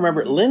trying to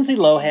remember. Lindsay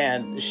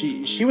Lohan,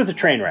 she was a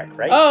train wreck,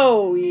 right?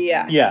 Oh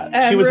yeah. Yeah,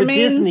 and she was a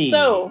remains Disney.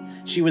 So.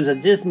 She was a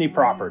Disney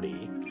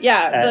property.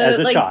 Yeah, as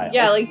a child.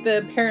 Yeah, like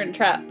the Parent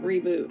Trap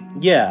reboot.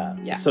 Yeah.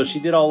 Yeah. So she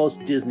did all those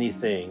Disney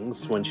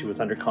things when she was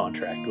under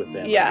contract with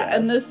them. Yeah,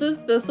 and this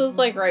was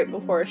like right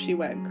before she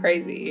went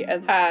crazy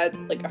and had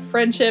like a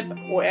friendship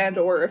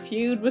or a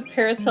feud with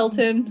Paris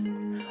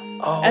Hilton.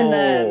 Oh, and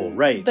then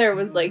right. there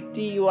was like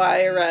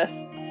DUI arrests.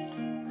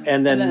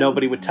 And then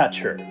nobody would touch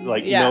her.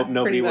 Like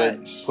nobody would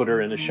much. Put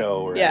her in a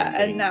show or anything.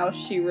 anything. And now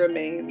she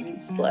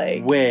remains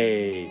like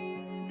way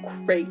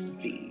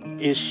crazy.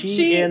 Is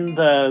she in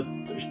the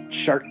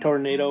Shark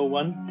Tornado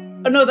one?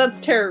 Oh no, that's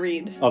Tara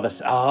Reid.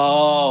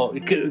 Oh,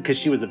 because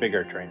she was a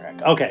bigger train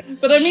wreck. Okay.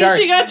 But I mean,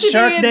 she got to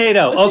Sharknado. be in,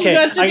 Okay, she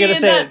got to I'm be gonna in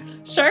say that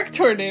it. shark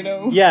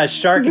tornado. Yeah,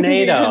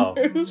 Sharknado.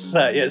 Andrews.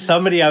 So, yeah,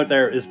 somebody out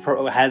there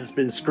has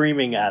been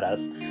screaming at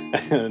us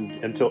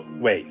until.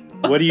 Wait,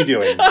 what are you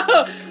doing?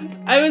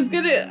 I was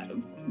gonna.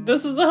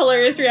 This is a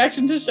hilarious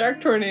reaction to Shark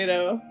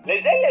Tornado.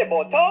 Les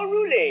éléments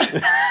roulés.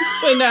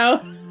 But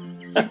now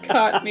you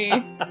caught me.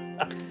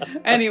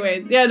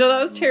 Anyways, yeah, no,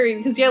 that was Terry.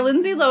 Because yeah,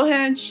 Lindsay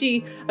Lohan,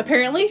 she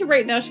apparently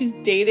right now she's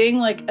dating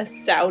like a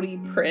Saudi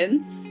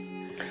prince.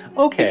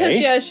 Okay.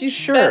 Because she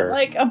spent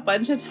like a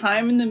bunch of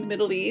time in the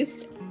Middle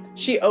East.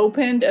 She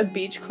opened a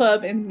beach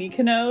club in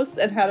Mykonos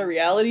and had a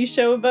reality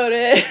show about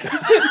it.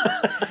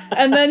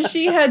 And then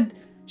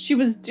she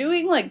was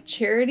doing like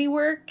charity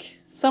work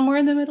somewhere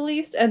in the Middle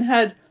East and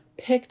had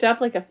picked up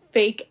like a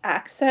fake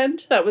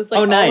accent that was like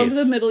all of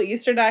the Middle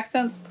Eastern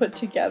accents put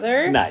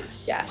together.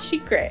 Nice. Yeah, she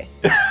great.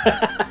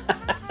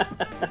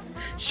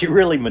 She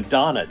really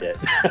Madonna'd it.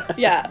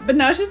 Yeah, but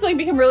now she's like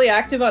become really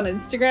active on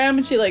Instagram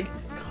and she like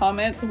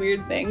comments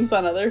weird things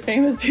on other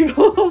famous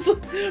people's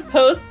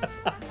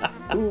posts.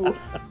 Ooh,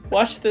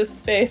 watch this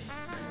space.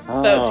 It's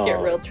about to get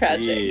real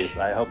tragic. Geez.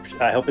 I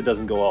hope it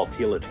doesn't go all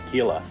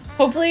tequila.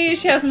 Hopefully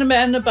she hasn't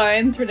abandoned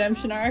Bynes'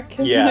 redemption arc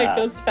and like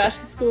goes to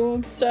fashion school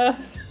and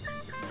stuff.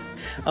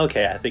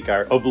 Okay, I think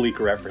our oblique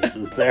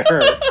references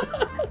there.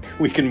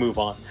 We can move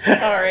on.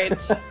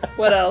 Alright,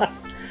 what else?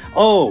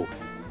 Oh,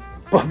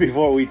 but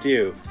before we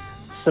do,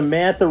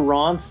 Samantha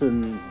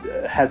Ronson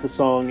has a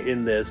song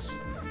in this,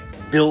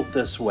 Built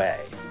This Way.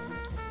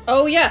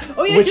 Oh yeah,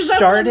 which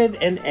started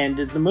and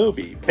ended the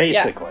movie,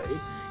 basically. Yeah.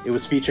 It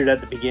was featured at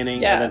the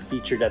beginning and then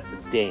featured at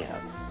the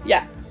dance.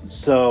 Yeah.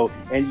 So,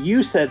 and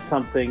you said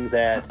something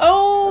that...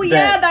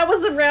 that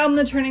was around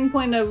the turning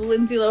point of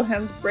Lindsay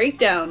Lohan's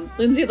breakdown.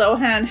 Lindsay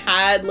Lohan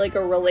had, like,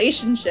 a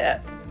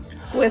relationship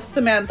with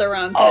Samantha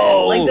Ronson.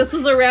 Oh, like, this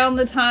was around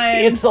the time...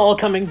 It's all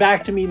coming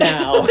back to me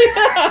now.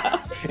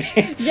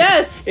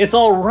 Yes. It's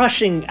all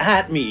rushing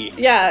at me.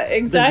 Yeah,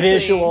 exactly. The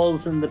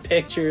visuals and the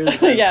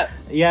pictures. And, yeah.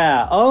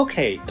 Yeah,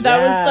 okay.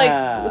 That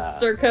was, like,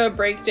 circa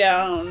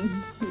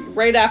breakdown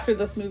right after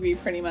this movie,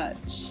 pretty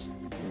much.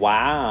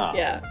 Wow.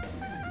 Yeah.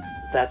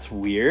 That's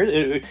weird.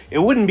 It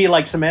wouldn't be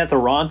like Samantha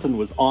Ronson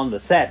was on the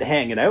set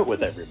hanging out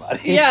with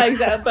everybody. Yeah,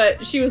 exactly.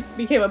 But she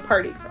became a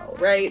party girl,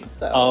 right?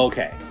 So.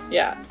 Okay.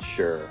 Yeah.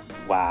 Sure.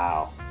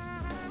 Wow.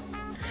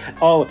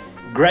 Oh,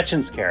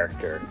 Gretchen's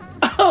character.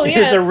 Oh, yeah.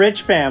 It's a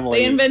rich family.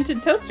 They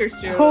invented toaster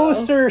strudel.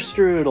 Toaster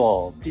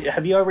strudel.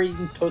 Have you ever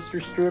eaten toaster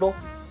strudel?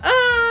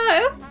 I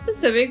don't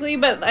specifically,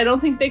 but I don't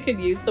think they could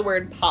use the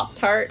word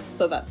Pop-Tart,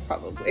 so that's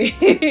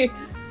probably...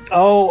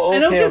 Oh, okay, I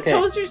know because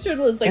toaster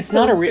strudel is like it's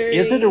not a real...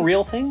 Is it a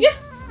real thing? Yeah.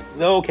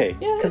 Okay.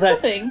 Yeah, it's a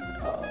thing.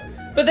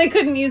 But they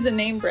couldn't use a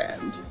name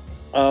brand.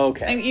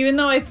 Okay. And even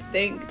though I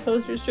think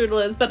toaster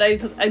strudel is, but I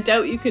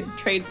doubt you could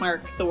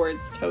trademark the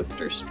words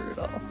toaster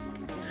strudel.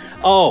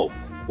 Oh,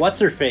 what's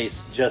her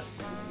face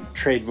just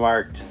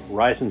trademarked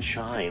Rise and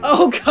Shine?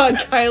 Oh God,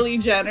 Kylie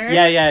Jenner.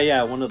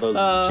 Yeah. One of those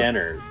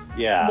Jenners.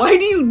 Yeah. Why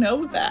do you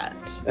know that?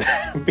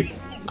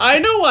 I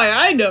know why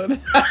I know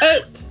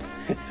that.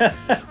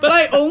 But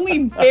I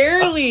only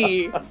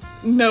barely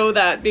know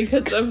that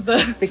because of the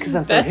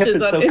I'm so hip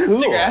and so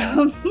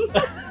Instagram. Cool.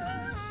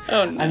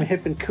 Oh no. I'm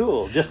hip and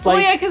cool, just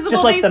like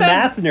the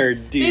math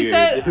nerd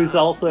dude who's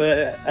also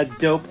a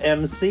dope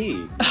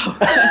MC.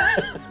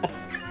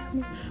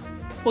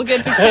 We'll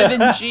get to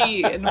Kevin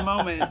G in a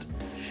moment.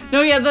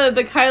 No, yeah,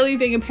 the Kylie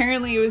thing,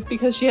 apparently it was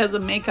because she has a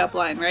makeup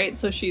line, right?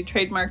 So she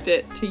trademarked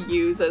it to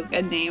use as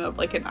a name of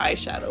like an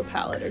eyeshadow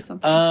palette or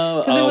something.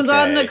 Oh, because it was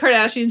on the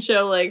Kardashian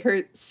show, like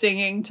her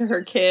singing to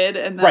her kid,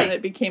 and then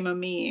it became a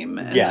meme.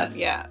 And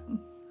yes.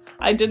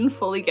 I didn't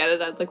fully get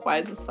it. I was like, why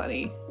is this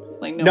funny?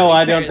 Like, no,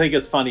 I don't think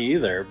it's funny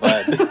either,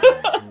 but...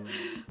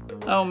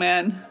 Oh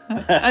man,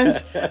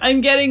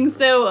 I'm getting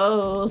so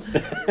old.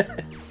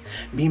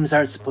 Memes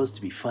aren't supposed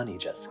to be funny,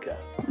 Jessica.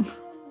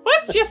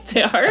 What? Yes,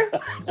 they are.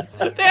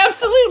 They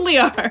absolutely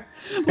are.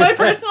 My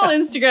personal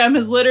Instagram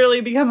has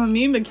literally become a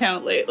meme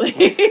account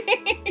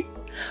lately.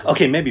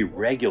 Okay, maybe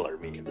regular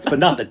memes, but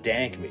not the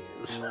dank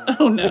memes.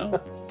 Oh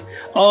no.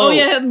 Oh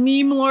yeah,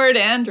 Meme Lord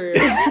Andrew.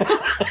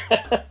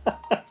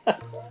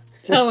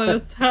 Telling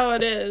us how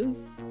it is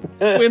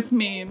with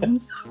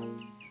memes.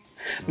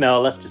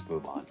 No, let's just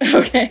move on.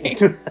 Okay.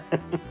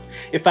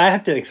 If I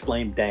have to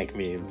explain dank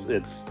memes,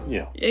 it's,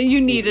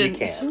 You needn't.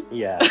 You can't.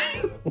 Yeah.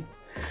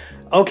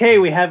 Okay,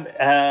 we had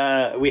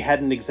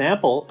an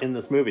example in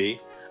this movie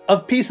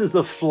of pieces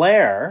of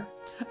flair.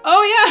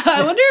 Oh yeah,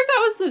 I wonder if that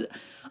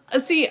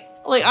was the...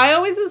 I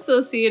always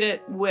associate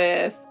it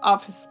with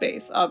Office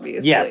Space,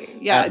 obviously.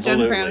 Yes, yeah,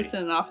 absolutely. Jennifer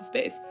Aniston in Office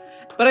Space.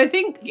 But I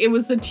think it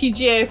was the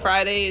TGI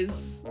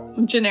Fridays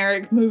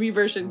generic movie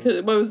version, because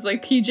it was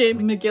like PJ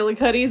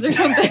McGillicuddy's or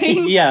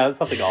something. Yeah,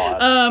 something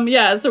odd.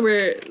 Yeah,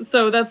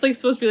 so that's like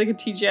supposed to be like a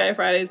TGI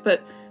Fridays,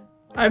 but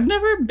I've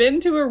never been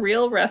to a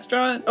real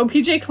restaurant. Oh,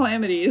 PJ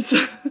Calamities.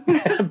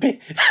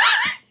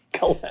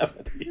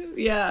 Calamities.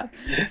 Yeah.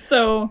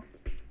 So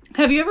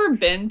Have you ever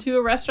been to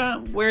a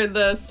restaurant where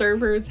the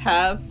servers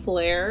have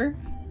flair?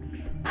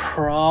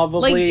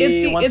 Probably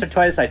once or it's-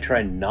 twice. I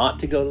try not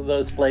to go to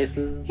those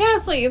places. Yeah,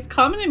 it's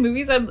common in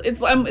movies. It's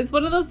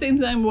one of those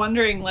things I'm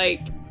wondering,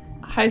 like,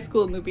 high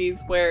school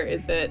movies, where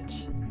is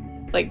it?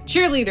 Like,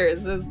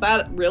 cheerleaders, is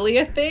that really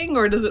a thing,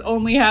 or does it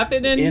only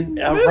happen in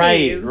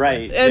movies?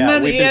 Right. And yeah,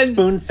 then we've been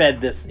spoon-fed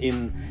this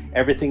in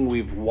everything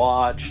we've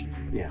watched.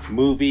 Yeah,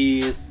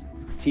 movies,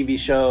 TV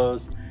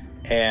shows,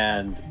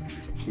 and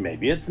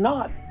maybe it's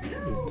not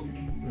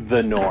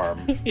the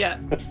norm. Yeah.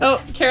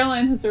 Oh,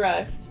 Caroline has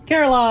arrived.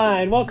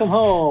 Caroline, welcome I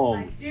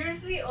home.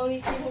 seriously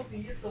only came home to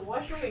use the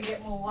washroom and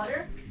get more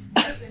water. I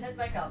have to head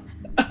back out.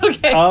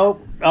 Okay. Oh,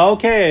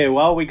 okay.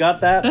 Well, we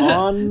got that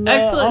on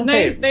Excellent. on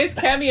tape. Nice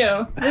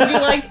cameo.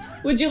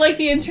 Would you like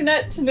the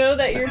internet to know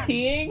that you're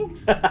peeing?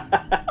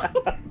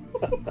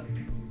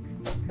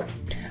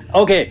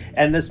 Okay,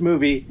 and this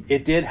movie,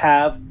 it did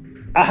have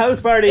a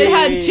house party. It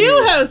had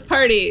 2 house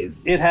parties.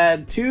 It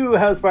had 2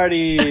 house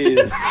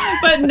parties.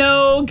 But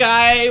no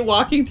guy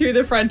walking through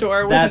the front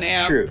door with That's an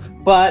amp. true.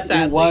 But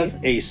Sadly. it was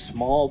a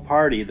small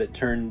party that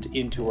turned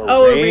into a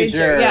Oh, a rager.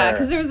 rager. Yeah,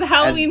 because there was the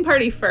Halloween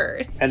party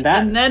first. and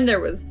that- then there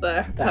was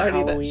the The party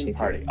that Halloween she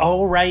party. threw.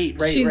 Oh, right.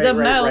 She's right, a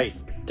right, mouse.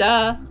 right.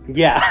 Duh.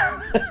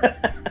 Yeah.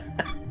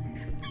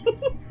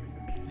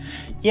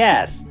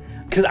 Yes.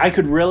 Because I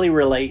could really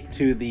relate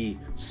to the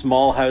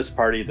small house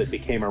party that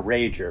became a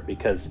rager,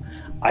 because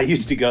I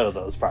used to go to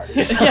those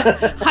parties.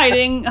 Yeah,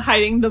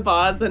 hiding the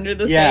vase under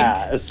the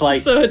Yeah, sink it's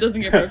like so it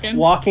doesn't get broken.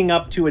 walking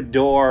up to a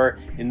door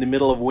in the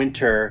middle of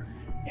winter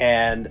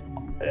and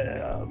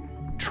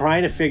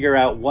trying to figure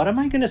out, what am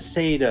I going to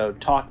say to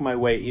talk my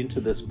way into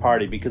this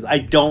party, because I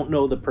don't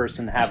know the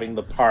person having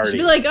the party. She'd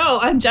be like, "Oh,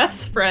 I'm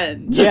Jeff's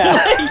friend."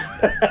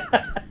 Yeah.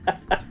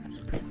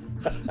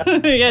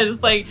 Yeah,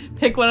 just like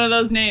pick one of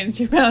those names.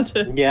 You're bound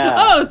to. Yeah.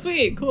 Oh,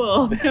 sweet,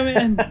 cool. Come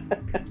in.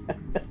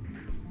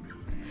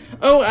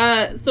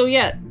 So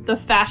yeah, the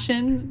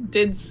fashion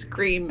did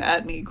scream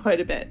at me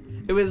quite a bit.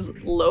 It was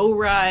low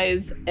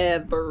rise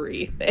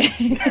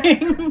everything.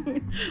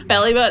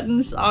 Belly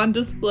buttons on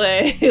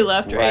display,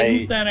 left, right, and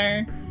Right.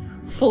 center.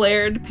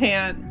 Flared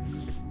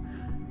pants.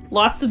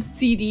 Lots of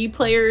CD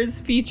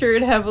players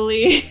featured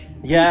heavily.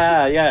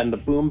 Yeah, and the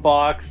boom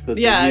box that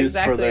Yeah, they used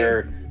exactly. for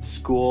their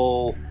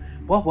school.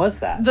 What was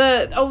that?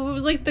 It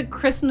was like the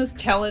Christmas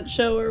talent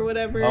show or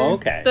whatever. Oh,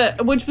 okay.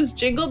 Which was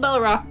Jingle Bell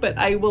Rock, but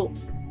I will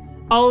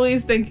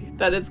always think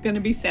that it's going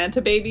to be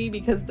Santa Baby,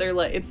 because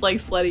it's like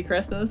Slutty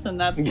Christmas, and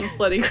that's the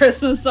Slutty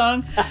Christmas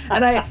song,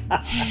 and I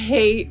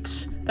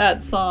hate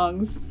that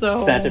song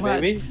so Santa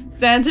much. Baby?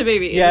 Santa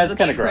Baby. Yeah, is it's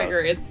a kinda gross.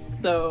 trigger. It's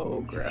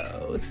so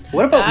gross.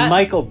 What about That-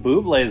 Michael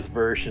Bublé's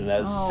version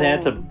as Oh.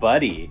 Santa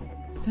Buddy?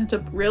 Santa?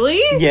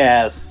 Really?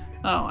 Yes.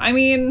 Oh, I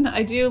mean,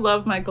 I do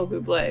love Michael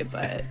Bublé,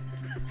 but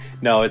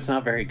No, it's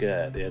not very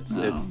good.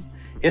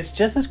 It's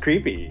just as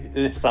creepy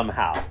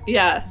somehow.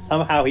 yes.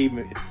 Somehow he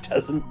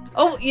doesn't.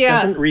 Oh,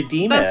 yeah. Doesn't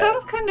redeem that it.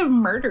 sounds kind of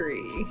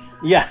murdery.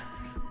 Yeah.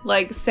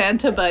 Like,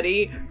 Santa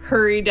Buddy,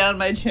 hurry down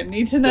my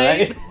chimney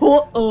tonight. Right?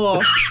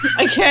 Oh,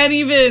 I can't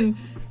even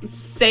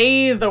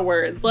say the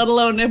words, let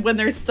alone when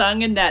they're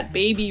sung in that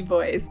baby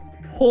voice.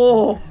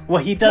 Oh.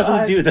 Well, he doesn't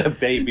God. do the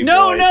baby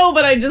No, voice. no,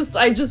 but I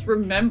just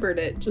remembered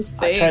it, just I'm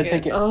saying trying to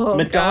it. think. Oh,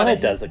 Madonna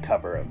God. does a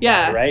cover of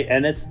Yeah. that, right?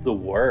 And it's the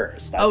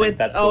worst. I think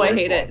that's the I worst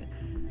hate one. it.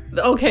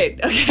 Okay,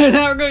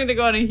 now we're going to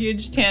go on a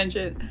huge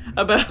tangent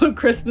about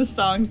Christmas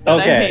songs that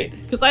I Okay.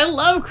 hate. Because I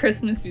love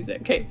Christmas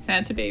music. Okay,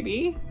 Santa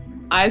Baby.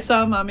 I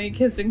Saw Mommy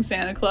Kissing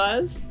Santa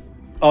Claus.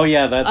 Oh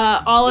yeah, that's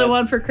All I that's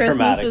Want for Christmas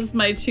dramatic. is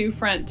My 2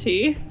 Front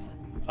Teeth.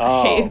 I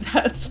Oh, hate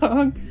that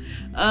song.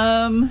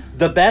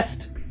 the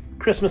best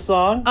Christmas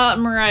song?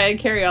 Mariah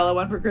Carey, All I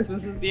Want for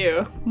Christmas is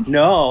You.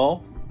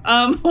 No.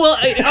 Well,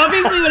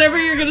 obviously whatever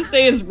you're going to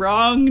say is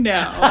wrong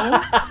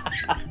now.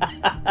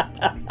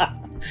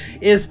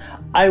 Is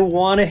I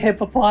want a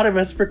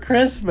hippopotamus for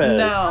Christmas.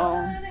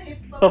 No.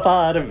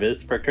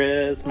 Hippopotamus for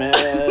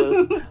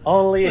Christmas.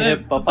 Only a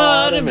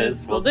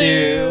hippopotamus will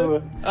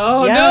do.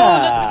 Oh Yeah. no,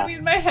 that's gonna be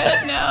in my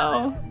head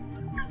now.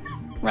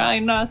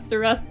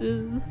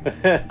 Rhinoceroses.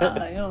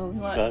 I only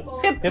want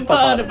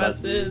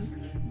hippopotamuses.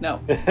 No.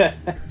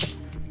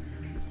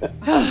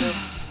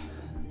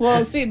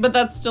 Well, see, but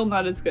that's still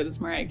not as good as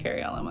Mariah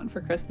Carey, All I Want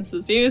for Christmas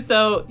Is You,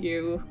 so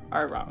you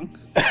are wrong.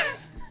 Okay,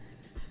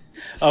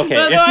 But if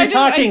no, you're I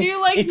talking, do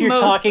like if you're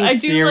most- talking I do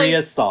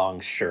serious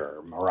songs,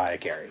 sure, Mariah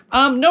Carey.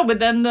 No, but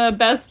then the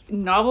best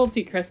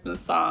novelty Christmas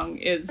song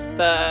is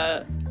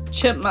the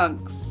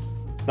Chipmunks.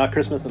 Not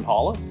Christmas in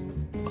Hollis?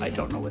 I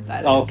don't know what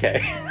that is.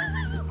 Okay.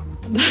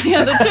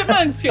 Yeah, the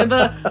Chipmunks.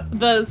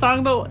 The song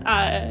about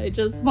I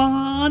just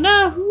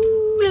wanna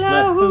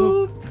hula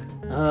hoop.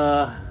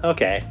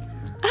 Okay.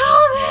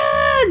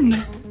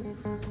 Alvin!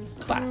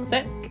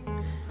 Classic.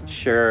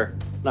 Sure.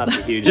 Not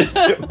the hugest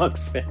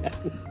Chipmunks fan.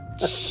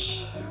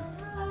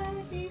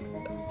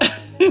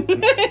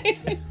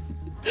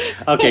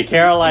 Okay,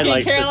 Caroline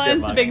likes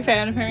Caroline's the a Chipmunks. big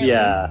fan, apparently.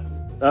 Yeah,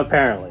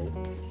 apparently.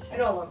 I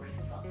know a lot of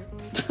Christmas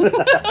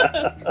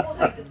songs. All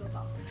like Christmas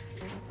songs.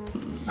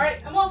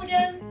 Alright, I'm home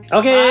again.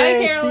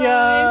 Okay, Bye, see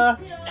ya.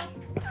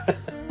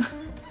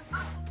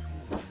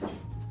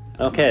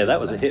 Okay, that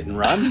was a hit and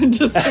run. I'm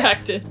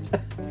distracted.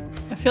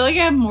 I feel like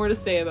I have more to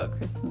say about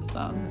Christmas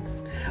songs.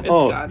 It's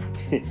gone.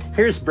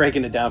 Here's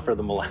breaking it down for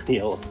the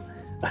millennials.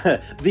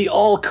 The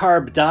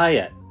all-carb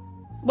diet.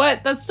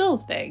 What? That's still a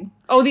thing.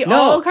 Oh, the No,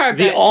 all-carb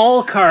the diet.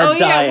 all-carb Oh, yeah,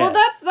 diet. well,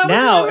 that was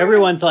now never-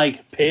 everyone's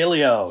like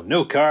paleo,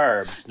 no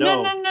carbs,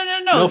 No.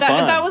 no that,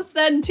 fun. that was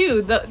then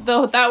too.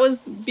 That was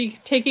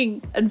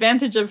taking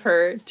advantage of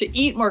her to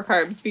eat more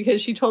carbs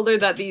because she told her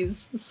that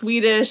these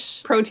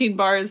Swedish protein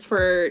bars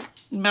for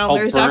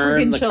malnourished burn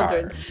African the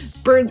children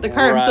carbs. burnt the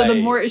carbs. So the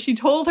Right. more she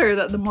told her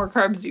that the more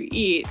carbs you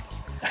eat,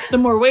 the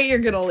more weight you're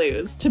gonna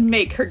lose to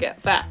make her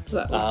get fat.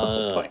 That was the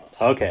whole point.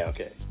 Okay.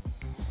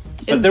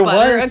 But Is there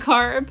butter was a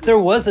carb? There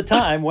was a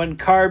time when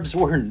carbs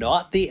were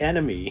not the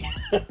enemy.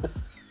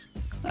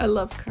 I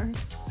love carbs.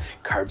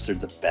 Carbs are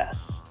the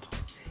best.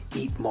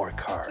 Eat more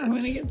carbs. I'm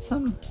gonna get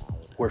some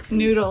We're food.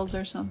 noodles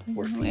or something.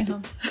 We're on the way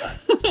food.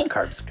 home.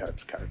 Carbs.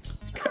 Carbs.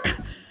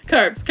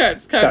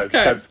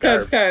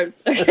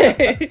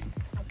 Okay.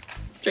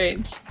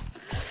 Strange.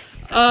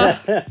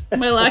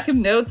 My lack of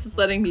notes is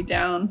letting me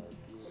down.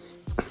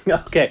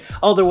 Okay.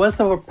 Oh, there was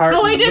no part.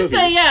 Oh, in I the did movie.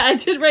 say, yeah, I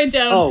did write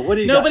down. Oh, what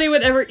do you got? Nobody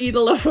would ever eat a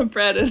loaf of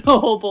bread and a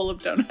whole bowl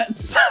of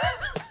donuts.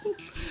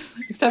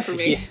 Except for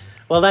me. Yeah.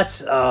 Well, that's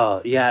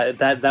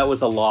that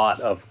was a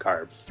lot of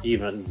carbs.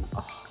 Even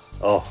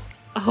Oh,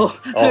 I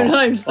don't know.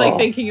 I'm just like Oh.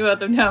 thinking about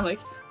them now. I'm like,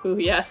 ooh,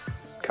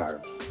 yes,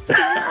 carbs.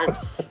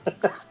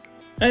 carbs.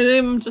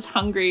 I'm just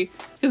hungry.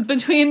 Because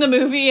between the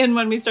movie and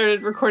when we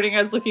started recording,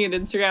 I was looking at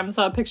Instagram and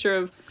saw a picture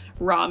of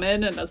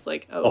ramen, and I was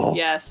like, oh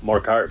yes. More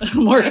carbs.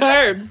 More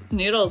carbs.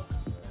 Noodles.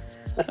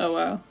 Oh,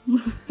 wow.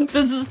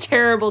 This is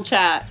terrible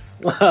chat.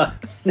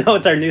 No,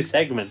 it's our new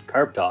segment,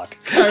 Carb Talk.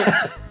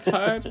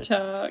 Carb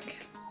talk.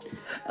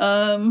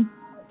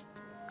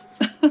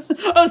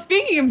 Oh,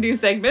 speaking of new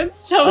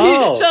segments, shall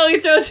we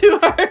go to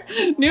our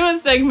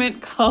newest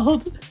segment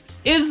called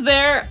Is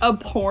There a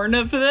Porn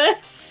of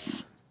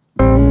This?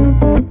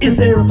 Is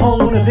there a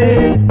porn of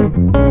it?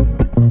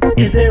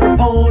 Is there a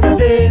porn of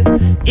it?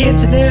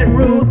 Internet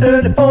Rule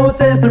 34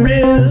 says there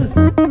is.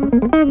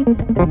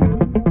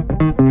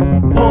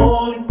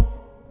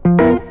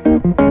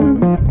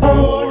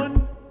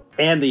 Porn.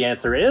 And the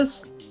answer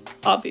is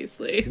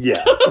Obviously.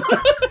 yes.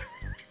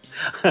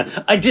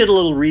 I did a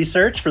little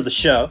research for the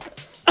show.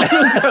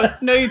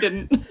 No, you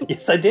didn't.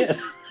 Yes, I did.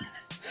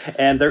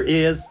 And there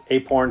is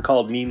a porn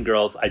called Mean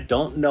Girls. I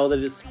don't know that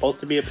it's supposed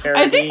to be a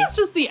parody. I think it's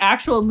just the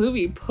actual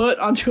movie put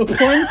onto a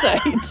porn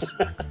site.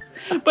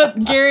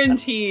 But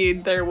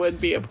guaranteed there would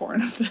be a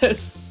porn of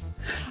this.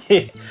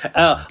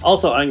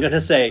 Also, I'm going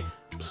to say,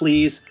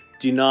 please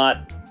do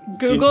not...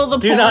 Google the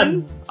do porn not-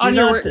 on do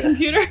your not- work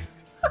computer.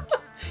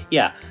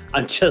 Yeah,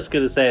 I'm just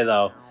going to say,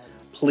 though,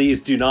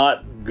 please do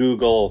not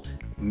Google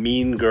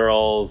Mean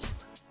Girls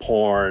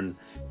porn,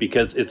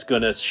 because it's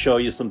going to show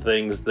you some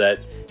things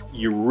that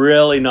you're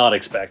really not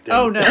expecting.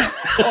 Oh, no.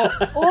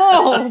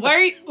 Why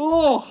are you...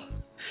 Oh,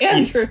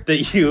 Andrew.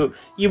 That you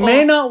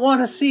may not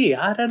want to see.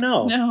 I don't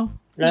know. No.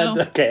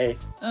 Okay.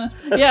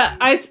 Yeah,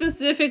 I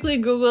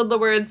specifically Googled the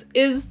words,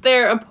 is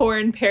there a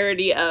porn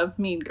parody of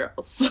Mean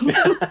Girls?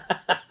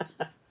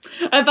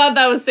 I thought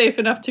that was safe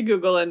enough to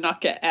Google and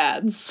not get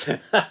ads.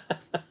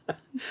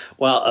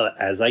 Well,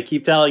 as I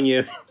keep telling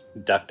you,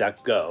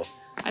 DuckDuckGo.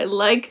 I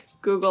like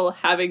Google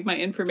having my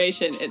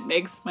information. It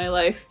makes my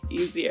life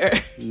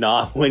easier.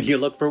 Not when you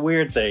look for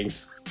weird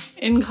things.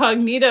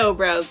 Incognito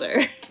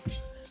browser.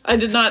 I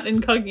did not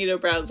incognito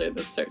browser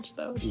this search,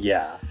 though.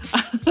 Yeah.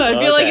 I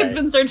feel like Okay. it's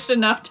been searched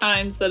enough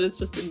times that it's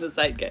just in the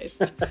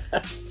zeitgeist.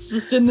 It's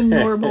just in the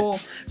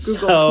normal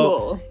Google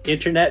pool.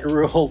 Internet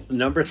rule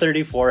number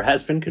 34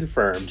 has been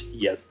confirmed.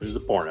 Yes, there's a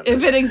porn of it.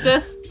 If it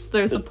exists,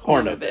 there's a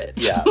porn of it.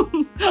 Yeah.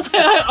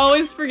 I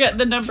always forget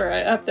the number. I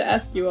have to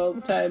ask you all the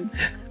time.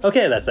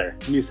 Okay, that's our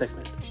new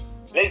segment.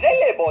 Les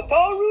ailes bon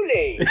temps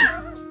roulé.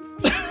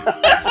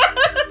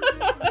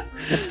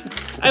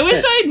 I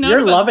wish I'd known. You're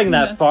about loving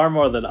this. that far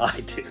more than I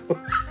do.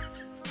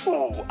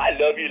 Ooh, I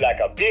love you like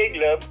a pig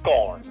loves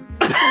corn.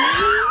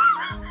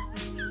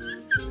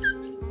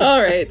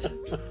 All right.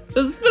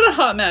 This has been a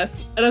hot mess,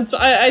 and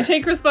I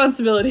take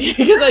responsibility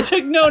because I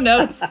took no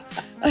notes,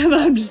 and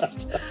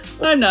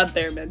I'm not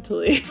there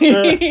mentally.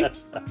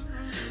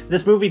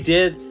 This movie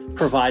did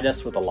provide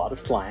us with a lot of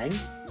slang.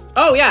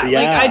 Oh yeah, like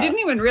Yeah. I didn't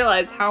even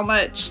realize how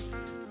much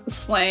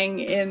slang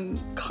in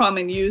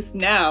common use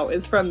now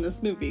is from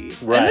this movie.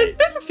 Right. And it's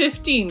been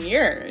 15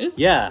 years.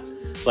 Yeah,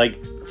 like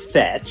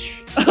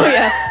fetch. Oh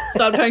yeah,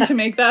 stop trying to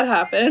make that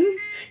happen.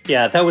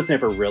 Yeah, that was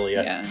never really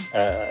Yeah.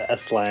 a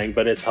slang,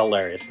 but it's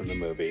hilarious in the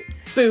movie.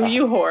 Boo,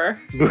 you whore.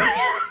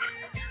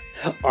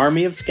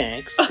 Army of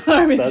Skanks.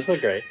 Army- That's a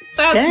great.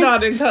 That's Skanks?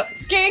 not in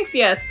skanks,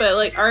 yes, but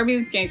like army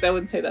of skanks, I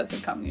wouldn't say that's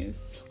in common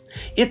use.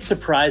 It's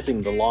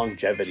surprising the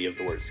longevity of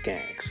the word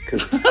skanks.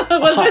 Because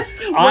was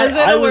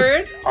it a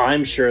word?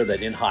 I'm sure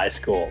that in high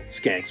school,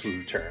 skanks was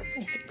the term.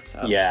 I think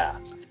so. Yeah.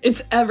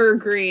 It's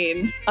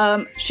evergreen.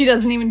 She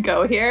doesn't even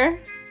go here.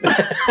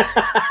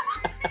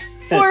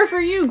 4 for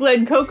you,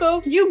 Glen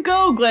Coco. You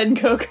go, Glen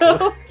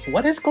Coco.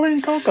 What is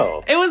Glen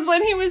Coco? It was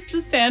when he was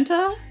the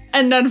Santa,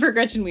 and none for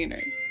Gretchen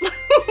Wieners.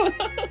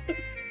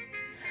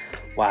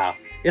 Wow.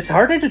 It's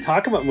harder to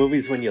talk about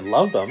movies when you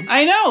love them.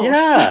 I know.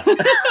 Yeah.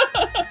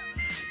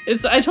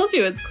 I told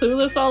you, it's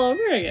Clueless all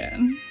over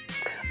again.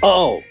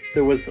 Oh,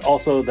 there was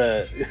also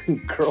the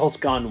Girls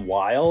Gone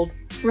Wild.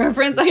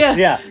 Reference? Oh, yeah.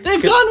 Yeah.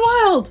 They've gone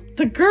wild.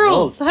 The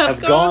girls have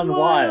gone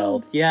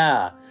wild.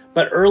 Yeah.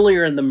 But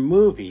earlier in the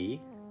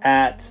movie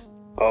at,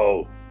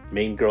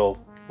 main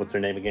girl, what's her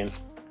name again?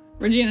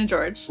 Regina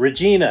George.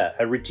 Regina,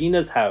 at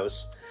Regina's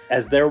house,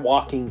 as they're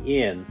walking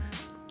in,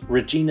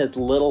 Regina's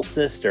little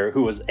sister,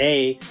 who was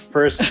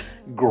first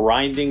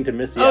grinding to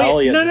Missy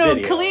Elliott's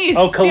video. Khalees.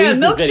 Oh, Khalees's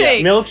Milkshake.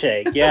 video.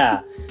 Milkshake,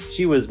 yeah.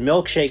 She was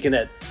milkshaking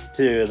it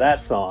to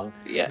that song.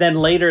 Yeah. Then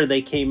later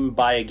they came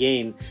by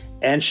again,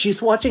 and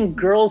she's watching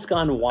Girls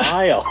Gone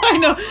Wild. I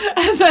know.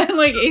 And then,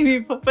 like,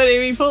 Amy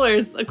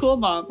Poehler's a cool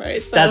mom,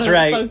 right? So That's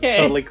right. Okay.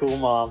 Totally cool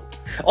mom.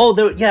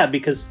 Oh, yeah,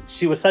 because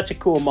she was such a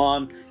cool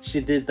mom. She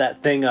did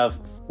that thing of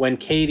when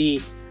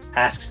Katie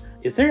asks,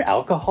 is there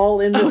alcohol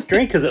in this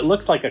drink? Because it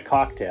looks like a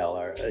cocktail.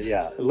 Or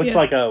it looks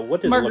like a, what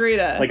did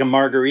margarita. It look like? A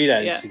margarita.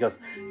 And Yeah. she goes,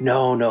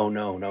 no.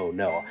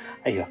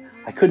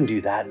 I couldn't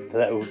do that.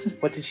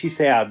 What did she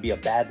say? I'd be a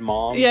bad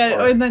mom?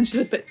 Yeah, and then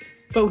she's like,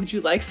 but would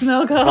you like some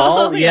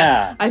alcohol?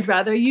 Yeah. I'd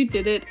rather you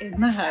did it in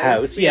the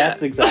house.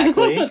 Yes,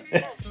 exactly.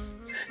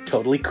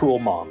 Totally cool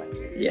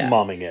momming. Yeah.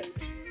 Momming it.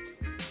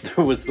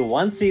 There was the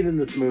one scene in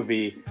this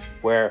movie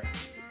where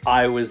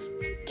I was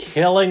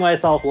killing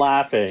myself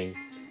laughing,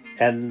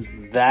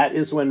 and that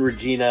is when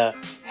Regina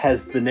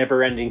has the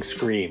never-ending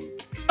scream.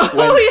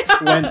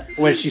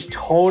 When she's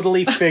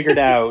totally figured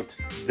out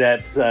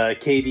that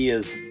Katie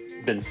has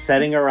been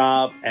setting her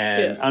up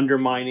and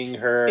undermining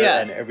her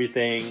and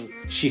everything.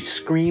 She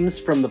screams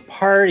from the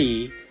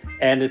party,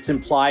 and it's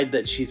implied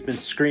that she's been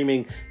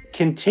screaming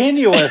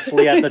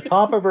continuously at the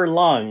top of her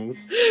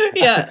lungs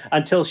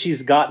until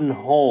she's gotten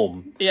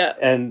home. Yeah.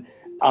 And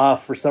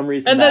for some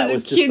reason, and that then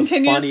was just she the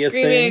continues funniest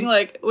screaming, thing.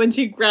 like, when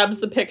she grabs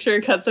the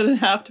picture, cuts it in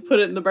half to put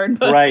it in the burn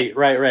book.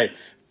 Right.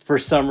 For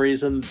some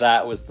reason,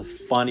 that was the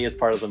funniest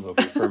part of the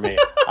movie for me.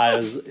 I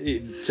was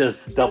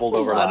just doubled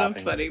over laughing. A lot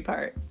of funny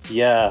parts.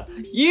 Yeah.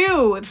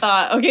 You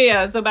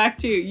thought, so back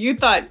to you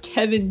thought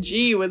Kevin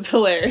G was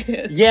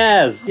hilarious.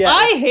 Yes. Yeah.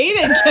 I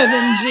hated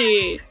Kevin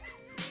G.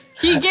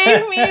 He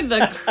gave me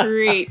the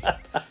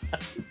creeps.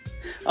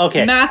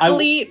 Okay.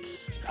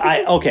 Mathlete.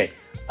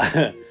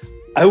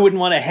 I wouldn't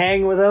want to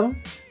hang with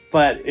him,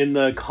 but in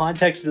the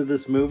context of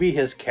this movie,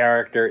 his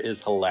character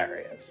is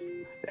hilarious.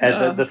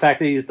 And the fact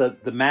that he's the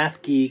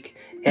math geek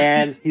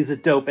and he's a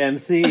dope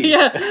MC.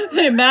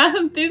 The math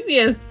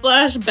enthusiast /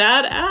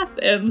 badass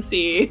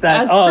MC.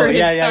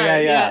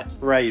 Yeah.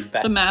 Right.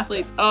 The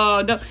mathletes.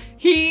 Oh, no.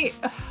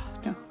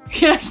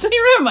 He actually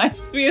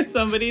reminds me of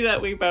somebody that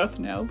we both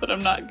know, but I'm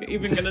not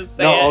even going to say it.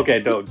 No, okay,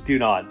 do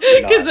not.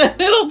 Because then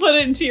it'll put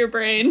it into your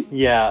brain.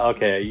 Yeah,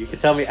 okay. You can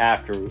tell me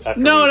after.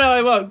 No,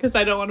 I won't, because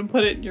I don't want to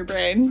put it in your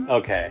brain.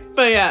 Okay.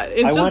 But yeah,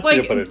 it's I just want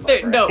you like, to put it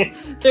in my brain.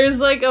 No, there's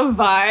like a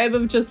vibe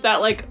of just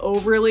that like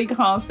overly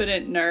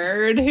confident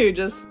nerd who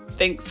just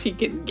thinks he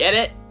can get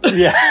it.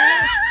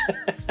 Yeah.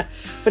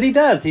 But he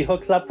does. He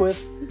hooks up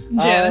with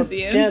Janice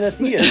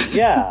Ian.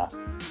 Yeah.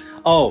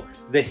 Oh,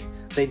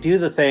 they do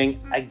the thing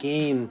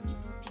again.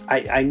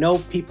 I know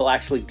people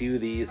actually do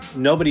these.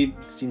 Nobody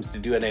seems to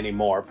do it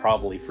anymore,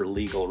 probably for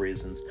legal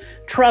reasons.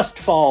 Trust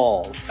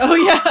falls. Oh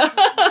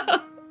yeah.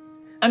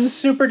 I'm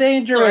super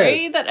dangerous.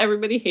 Sorry that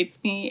everybody hates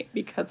me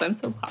because I'm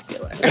so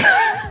popular.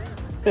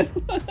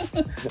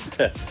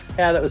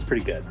 Yeah, that was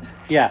pretty good.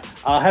 Yeah,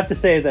 I'll have to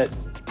say that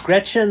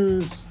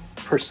Gretchen's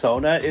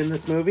persona in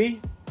this movie,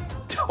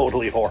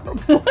 totally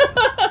horrible.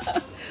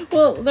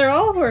 Well, they're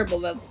all horrible.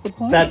 That's the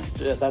point.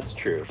 That's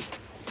true.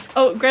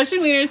 Oh,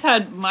 Gretchen Wieners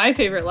had my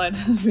favorite line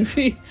in the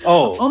movie.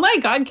 Oh my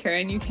God,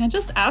 Karen, you can't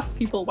just ask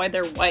people why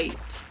they're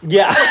white.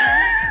 Yeah.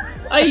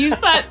 I use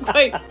that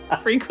quite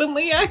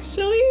frequently,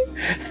 actually.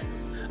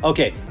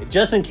 Okay,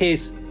 just in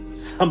case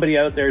somebody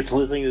out there is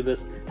listening to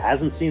this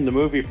hasn't seen the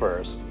movie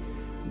first,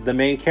 the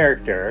main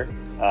character,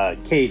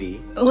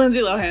 Katie.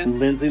 Lindsay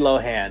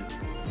Lohan.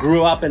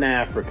 Grew up in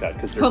Africa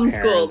because her parents...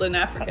 Homeschooled in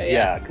Africa,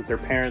 yeah. because her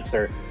parents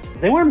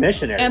they weren't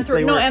missionaries.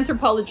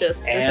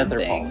 Anthropologists or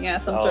something. Yeah,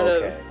 some sort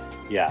of...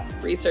 Yeah.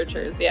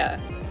 Researchers, yeah.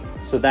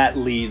 So that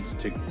leads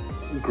to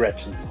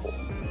Gretchen's whole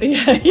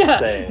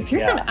saying. If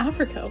you're from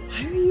Africa,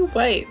 why are you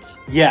white?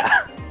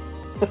 Yeah.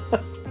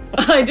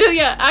 I do,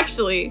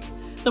 actually.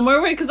 The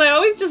more because I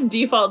always just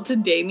default to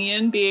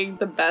Damien being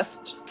the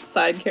best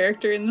side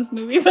character in this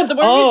movie, but the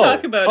more we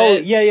talk about it... Oh,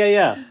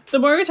 yeah. The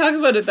more we talk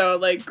about it, though,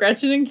 like,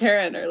 Gretchen and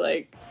Karen are,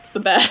 like,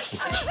 the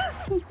best.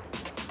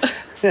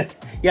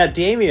 Yeah,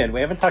 Damien.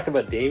 We haven't talked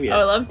about Damien. Oh,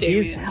 I love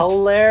Damien. He's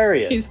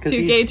hilarious. He's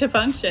too gay to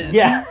function.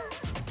 Yeah.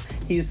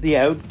 He's the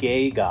out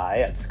gay guy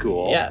at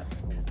school. Yeah.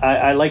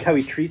 I like how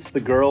he treats the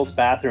girls'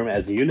 bathroom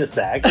as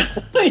unisex.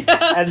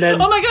 Yeah. And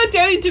then- oh my god,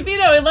 Danny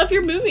DeVito, I love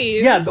your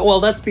movies. Yeah, well,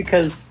 that's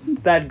because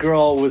that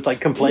girl was like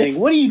complaining,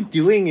 "What are you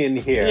doing in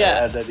here?"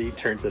 Yeah. And then he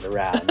turns it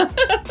around.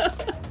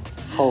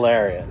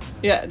 Hilarious.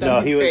 Yeah,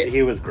 No, he's great.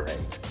 he was great.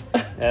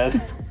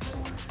 And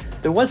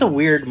there was a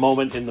weird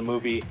moment in the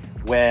movie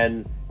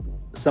when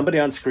somebody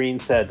on screen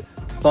said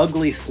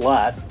 "fugly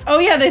slut," Oh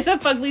yeah, they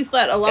said fugly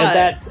slut a lot.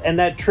 and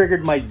that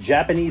triggered my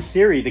Japanese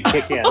Siri to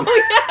kick in. Oh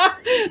yeah.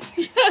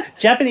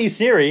 Japanese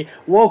Siri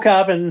woke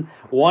up and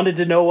wanted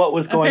to know what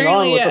was going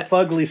on Apparently, with yeah. the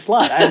fugly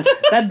slut. And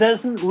that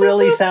doesn't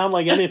really sound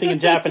like anything in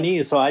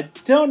Japanese, so I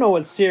don't know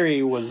what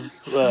Siri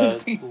was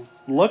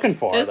looking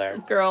for This there.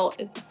 girl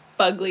is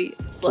fugly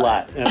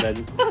Slut. slut.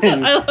 And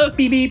then I love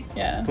beep beep.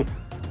 Yeah.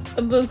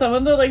 Some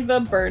of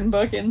the burn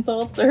book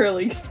insults are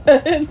really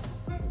good.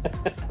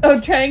 Oh,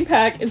 Trang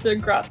Pak is a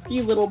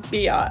Grotsky little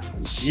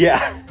biatch.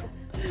 Yeah.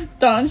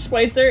 Don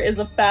Schweitzer is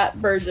a fat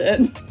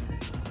virgin.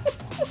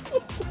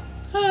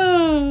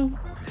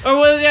 Or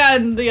was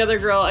and the other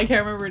girl, I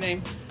can't remember her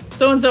name.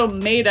 So and so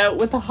made out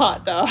with a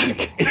hot dog.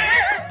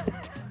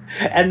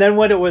 And then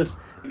when it was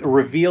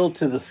revealed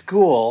to the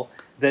school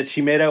that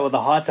she made out with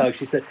a hot dog,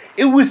 she said,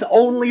 "It was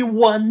only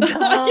one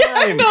time." Yeah,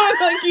 I know,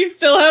 like you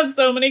still have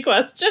so many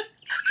questions.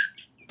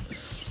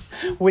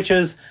 Which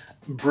is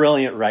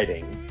brilliant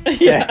writing.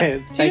 Yeah.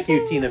 Thank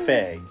you, Tina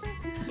Fey.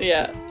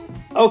 Yeah.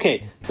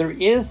 Okay, there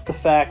is the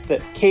fact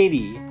that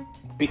Katie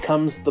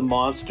becomes the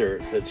monster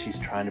that she's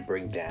trying to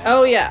bring down.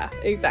 Oh yeah,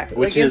 exactly.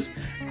 Which Like, is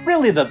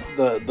really the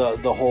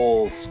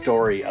whole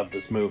story of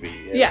this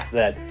movie. Is Yeah.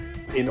 that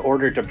in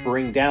order to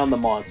bring down the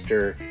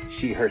monster,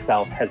 she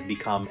herself has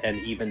become an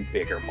even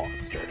bigger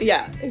monster.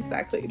 yeah,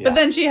 exactly. Yeah. But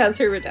then she has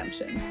her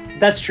redemption.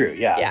 That's true,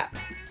 yeah. Yeah.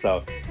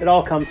 So it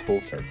all comes full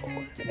circle.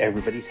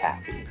 Everybody's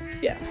happy.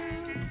 Yes.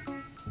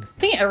 I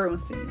think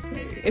everyone's seen this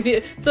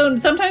movie. So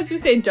sometimes we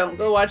say don't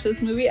go watch this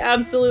movie.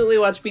 Absolutely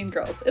watch Mean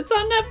Girls. It's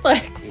on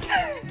Netflix.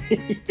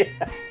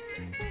 Yeah.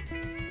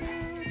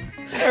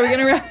 Are we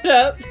gonna wrap it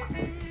up?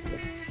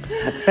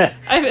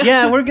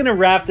 Yeah, we're gonna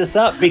wrap this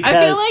up because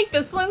I feel like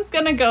this one's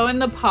gonna go in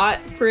the pot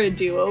for a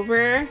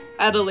do-over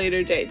at a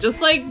later date,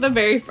 just like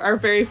our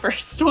very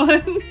first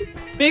one.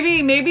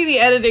 maybe the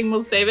editing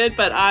will save it,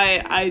 but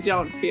I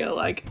don't feel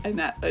like I'm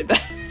at my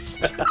best.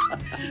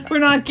 We're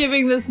not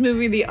giving this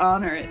movie the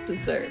honor it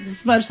deserves.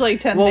 It's much like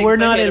 10 well, Things we're I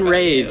not Hate About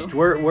enraged. You.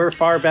 We're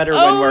far better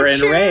when we're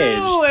true.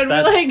 enraged. And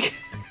we're like,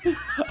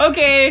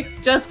 okay,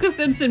 Jessica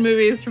Simpson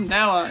movies from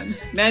now on.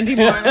 Mandy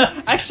Moore.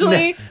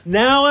 Actually,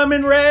 Now I'm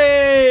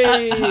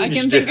enraged. I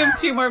can think of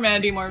 2 more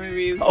Mandy Moore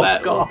movies Oh,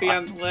 that will God. be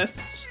on the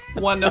list.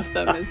 One of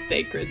them is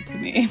sacred to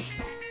me.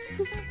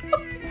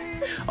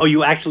 Oh,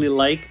 you actually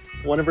like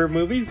one of her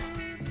movies?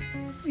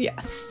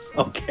 Yes.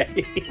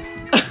 Okay.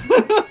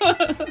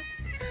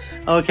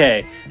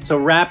 Okay, so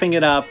wrapping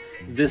it up,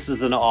 this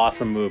is an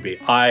awesome movie.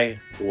 I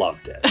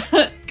loved it.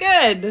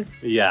 Good.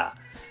 Yeah.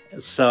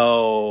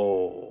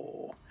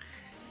 So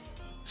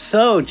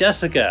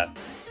Jessica,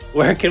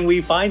 where can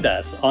we find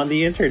us on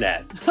the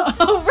internet?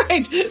 Oh,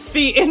 right.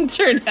 The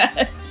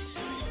internet.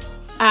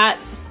 At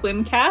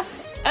Swimcast,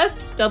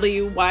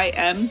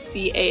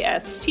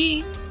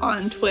 SWYMCAST,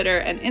 on Twitter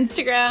and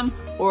Instagram,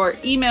 or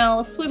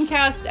email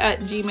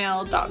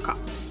swimcast@gmail.com.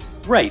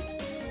 Right.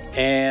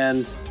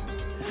 And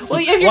Well,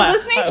 if you're What?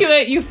 listening to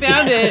it, you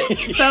found it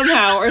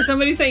somehow, or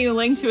somebody sent you a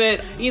link to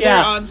it either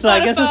yeah, on Spotify, so I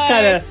guess it's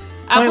kind of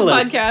Apple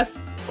pointless. Podcasts,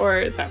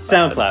 or SoundCloud.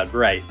 SoundCloud,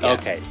 right. Yeah.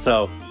 Okay,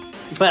 so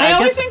but I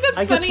always guess, think I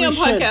that's guess funny we on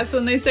should. podcasts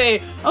when they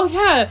say, "Oh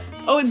yeah,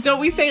 oh don't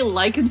we say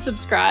like and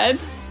subscribe?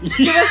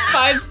 Give us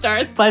 5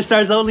 stars." 5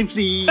 stars only,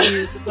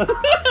 please.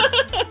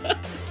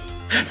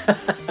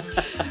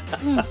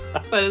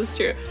 But it's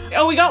true.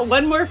 Oh, we got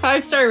one more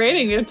 5-star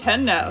rating. We have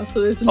 10 now,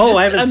 so there's a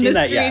I haven't seen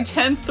that mystery yet.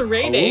 10th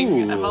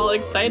rating. Ooh, I'm all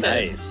excited.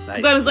 Nice. So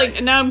I was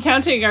like, now I'm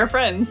counting our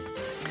friends.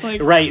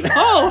 Like, Right.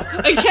 oh,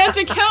 I can't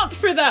account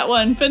for that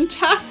one.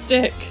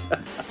 Fantastic.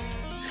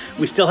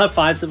 We still have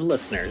 5s of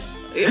listeners.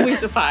 We have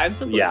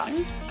 5s of Yeah.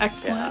 listeners.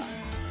 Excellent.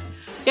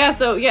 Yeah,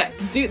 so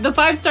do the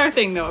 5-star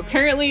thing though.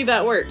 Apparently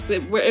that works.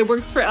 It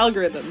works for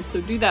algorithms,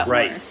 so do that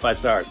Right. more. 5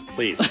 stars,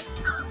 please.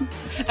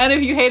 And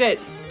if you hate it,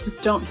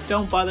 just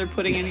don't bother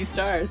putting any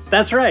stars.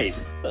 That's right.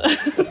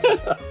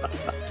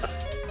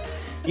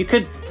 You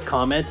could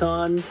comment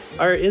on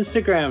our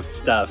Instagram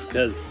stuff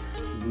because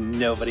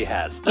nobody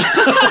has.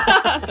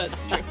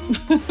 That's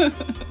true.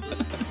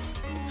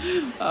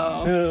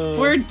 Oh,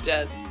 we're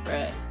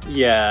desperate.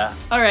 Yeah.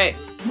 All right,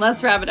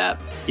 let's wrap it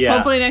up. Yeah.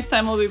 Hopefully next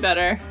time will be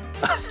better.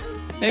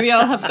 Maybe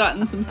I'll have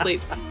gotten some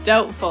sleep.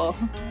 Doubtful.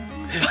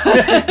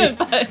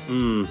 But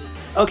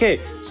Okay,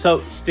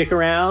 so stick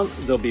around.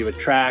 There'll be a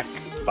track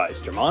by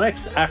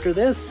Stormonix after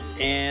this,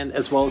 and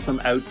as well as some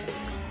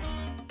outtakes.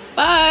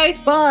 bye.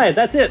 Bye.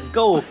 That's it.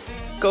 Go.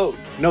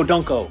 No,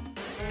 don't go.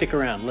 Stick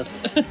around.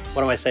 Listen.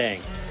 What am I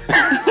saying?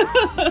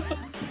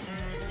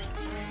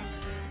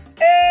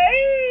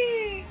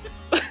 Hey!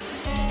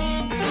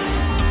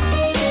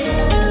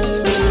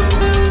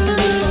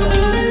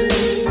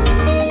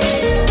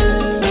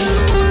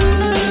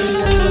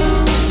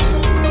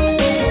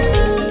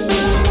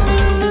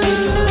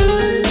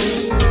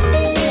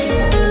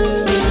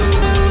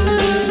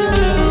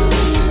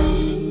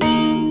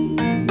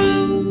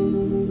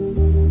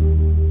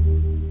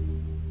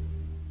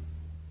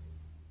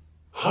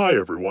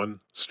 everyone,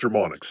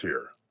 Stermonix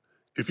here.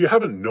 If you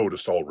haven't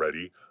noticed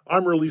already,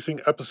 I'm releasing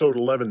episode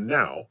 11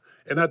 now,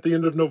 and at the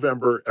end of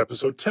November,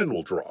 episode 10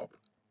 will drop.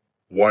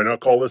 Why not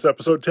call this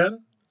episode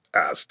 10?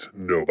 Asked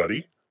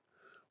nobody.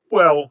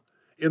 Well,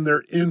 in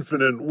their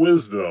infinite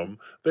wisdom,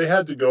 they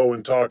had to go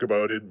and talk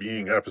about it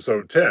being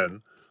episode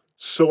 10,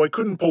 so I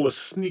couldn't pull a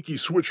sneaky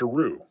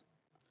switcheroo.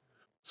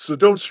 So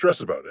don't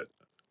stress about it.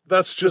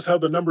 That's just how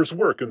the numbers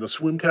work in the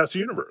Swimcast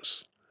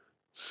universe.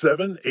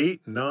 7,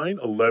 8, 9,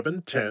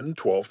 11, 10,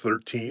 12,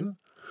 13.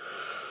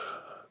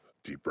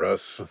 Deep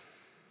breaths.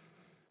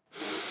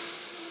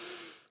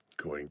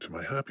 Going to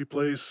my happy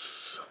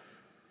place.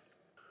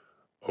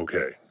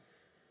 Okay.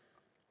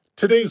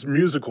 Today's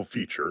musical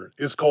feature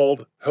is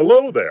called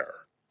Hello There.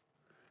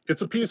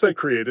 It's a piece I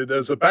created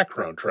as a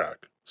background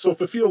track, so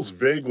if it feels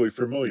vaguely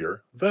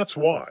familiar, that's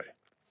why.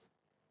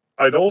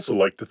 I'd also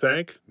like to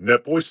thank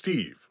Netboy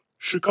Steve,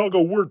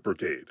 Chicago Word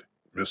Brigade,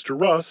 Mr.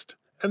 Rust,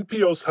 and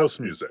Pios House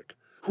Music,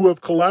 who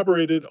have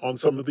collaborated on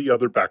some of the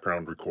other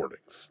background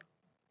recordings.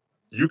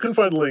 You can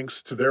find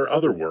links to their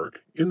other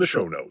work in the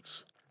show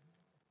notes.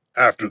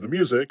 After the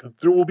music,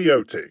 there will be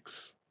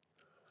outtakes.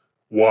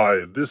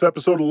 Why, this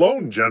episode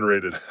alone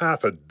generated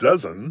half a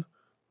dozen.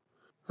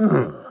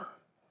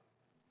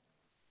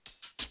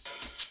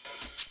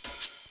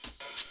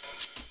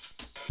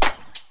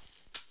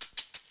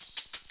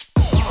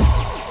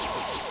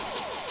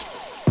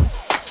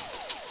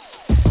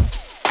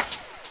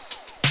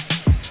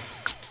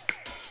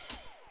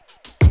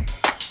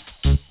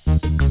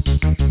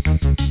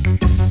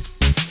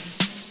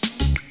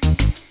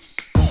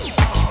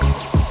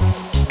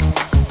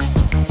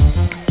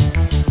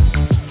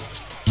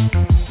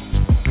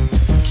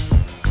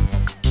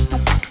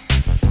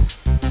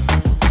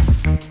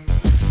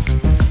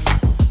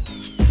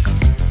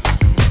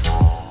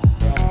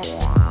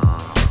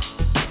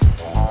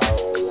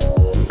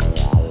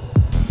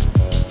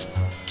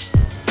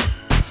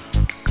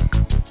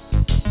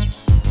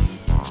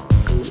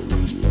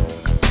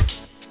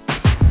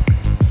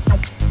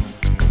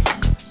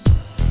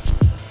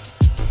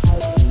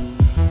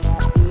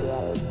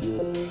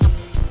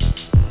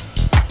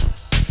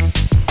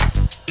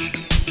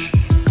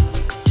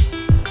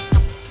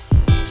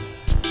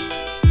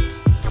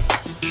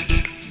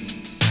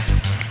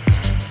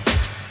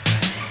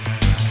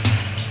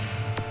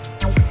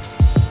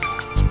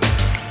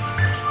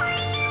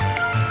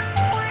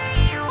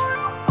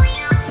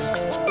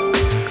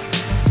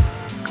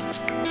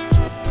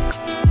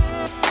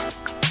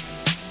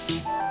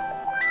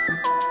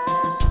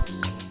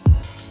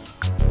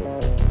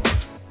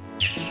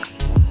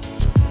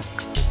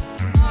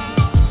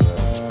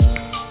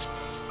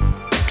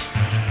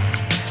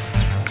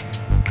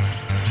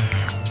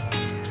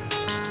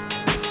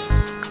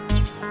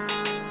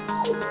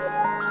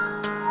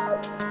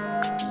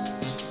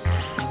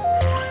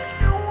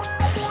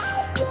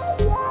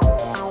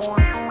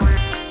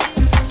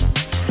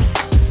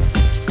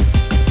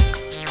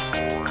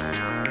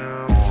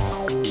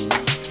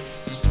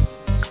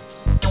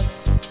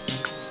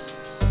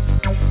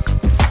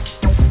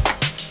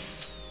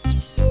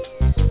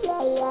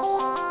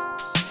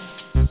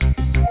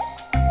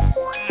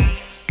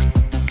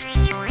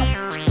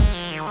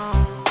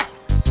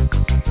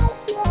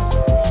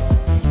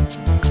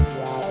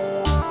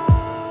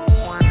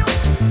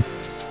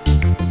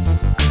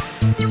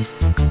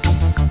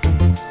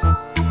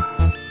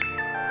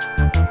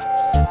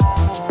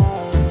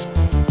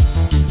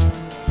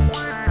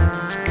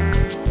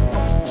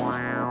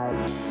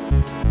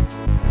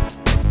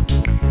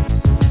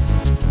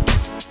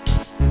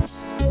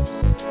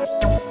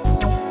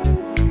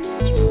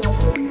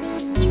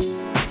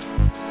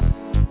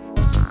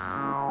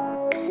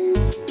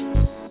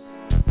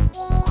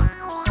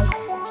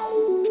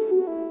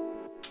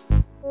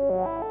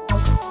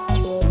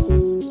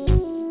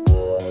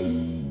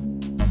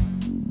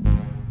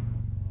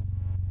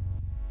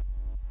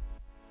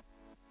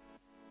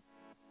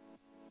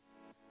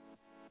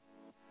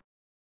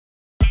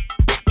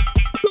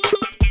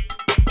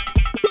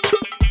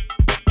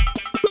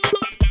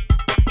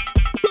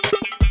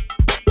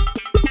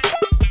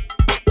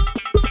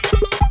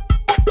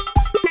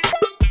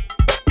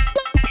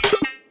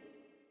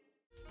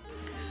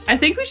 I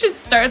think we should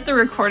start the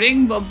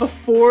recording but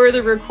before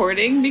the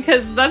recording,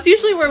 because that's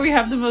usually where we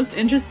have the most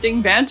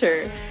interesting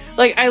banter.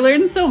 Like, I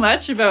learned so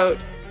much about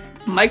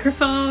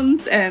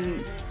microphones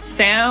and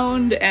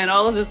sound and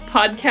all of this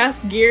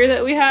podcast gear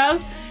that we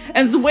have,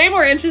 and it's way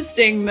more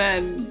interesting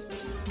than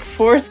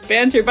forced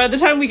banter. By the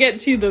time we get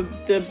to the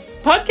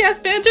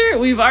podcast banter,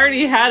 we've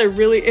already had a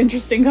really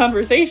interesting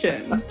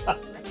conversation.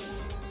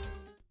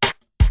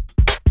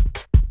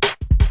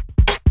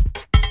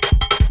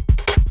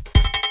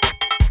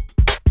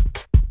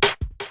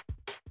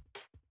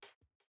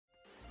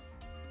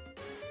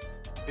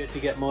 To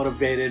get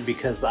motivated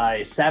because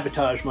I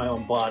sabotage my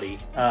own body.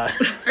 Are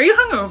you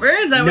hungover?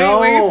 Is that No,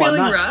 why you're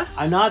feeling I'm not, rough?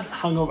 I'm not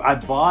hungover. I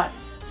bought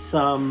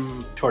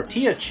some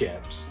tortilla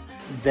chips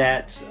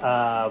that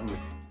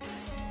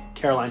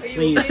Caroline,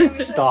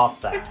 please stop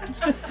that.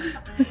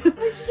 She's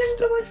having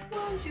so much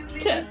fun. She's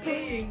literally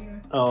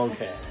paying.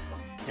 Okay.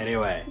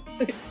 Anyway,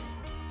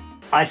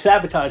 I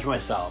sabotaged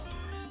myself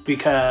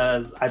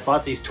because I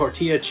bought these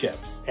tortilla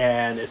chips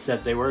and it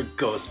said they were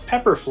ghost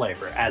pepper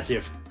flavor, as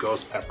if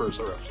ghost peppers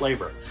are a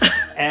flavor.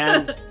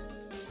 And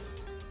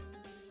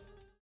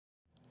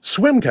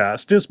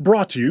Swimcast is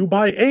brought to you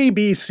by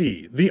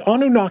ABC, the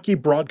Anunnaki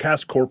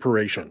Broadcast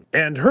Corporation,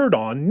 and heard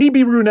on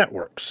Nibiru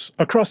Networks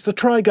across the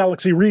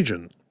Tri-Galaxy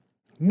region.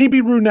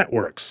 Nibiru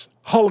Networks,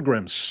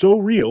 holograms so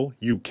real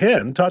you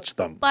can touch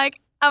them. Like,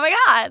 oh my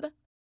god.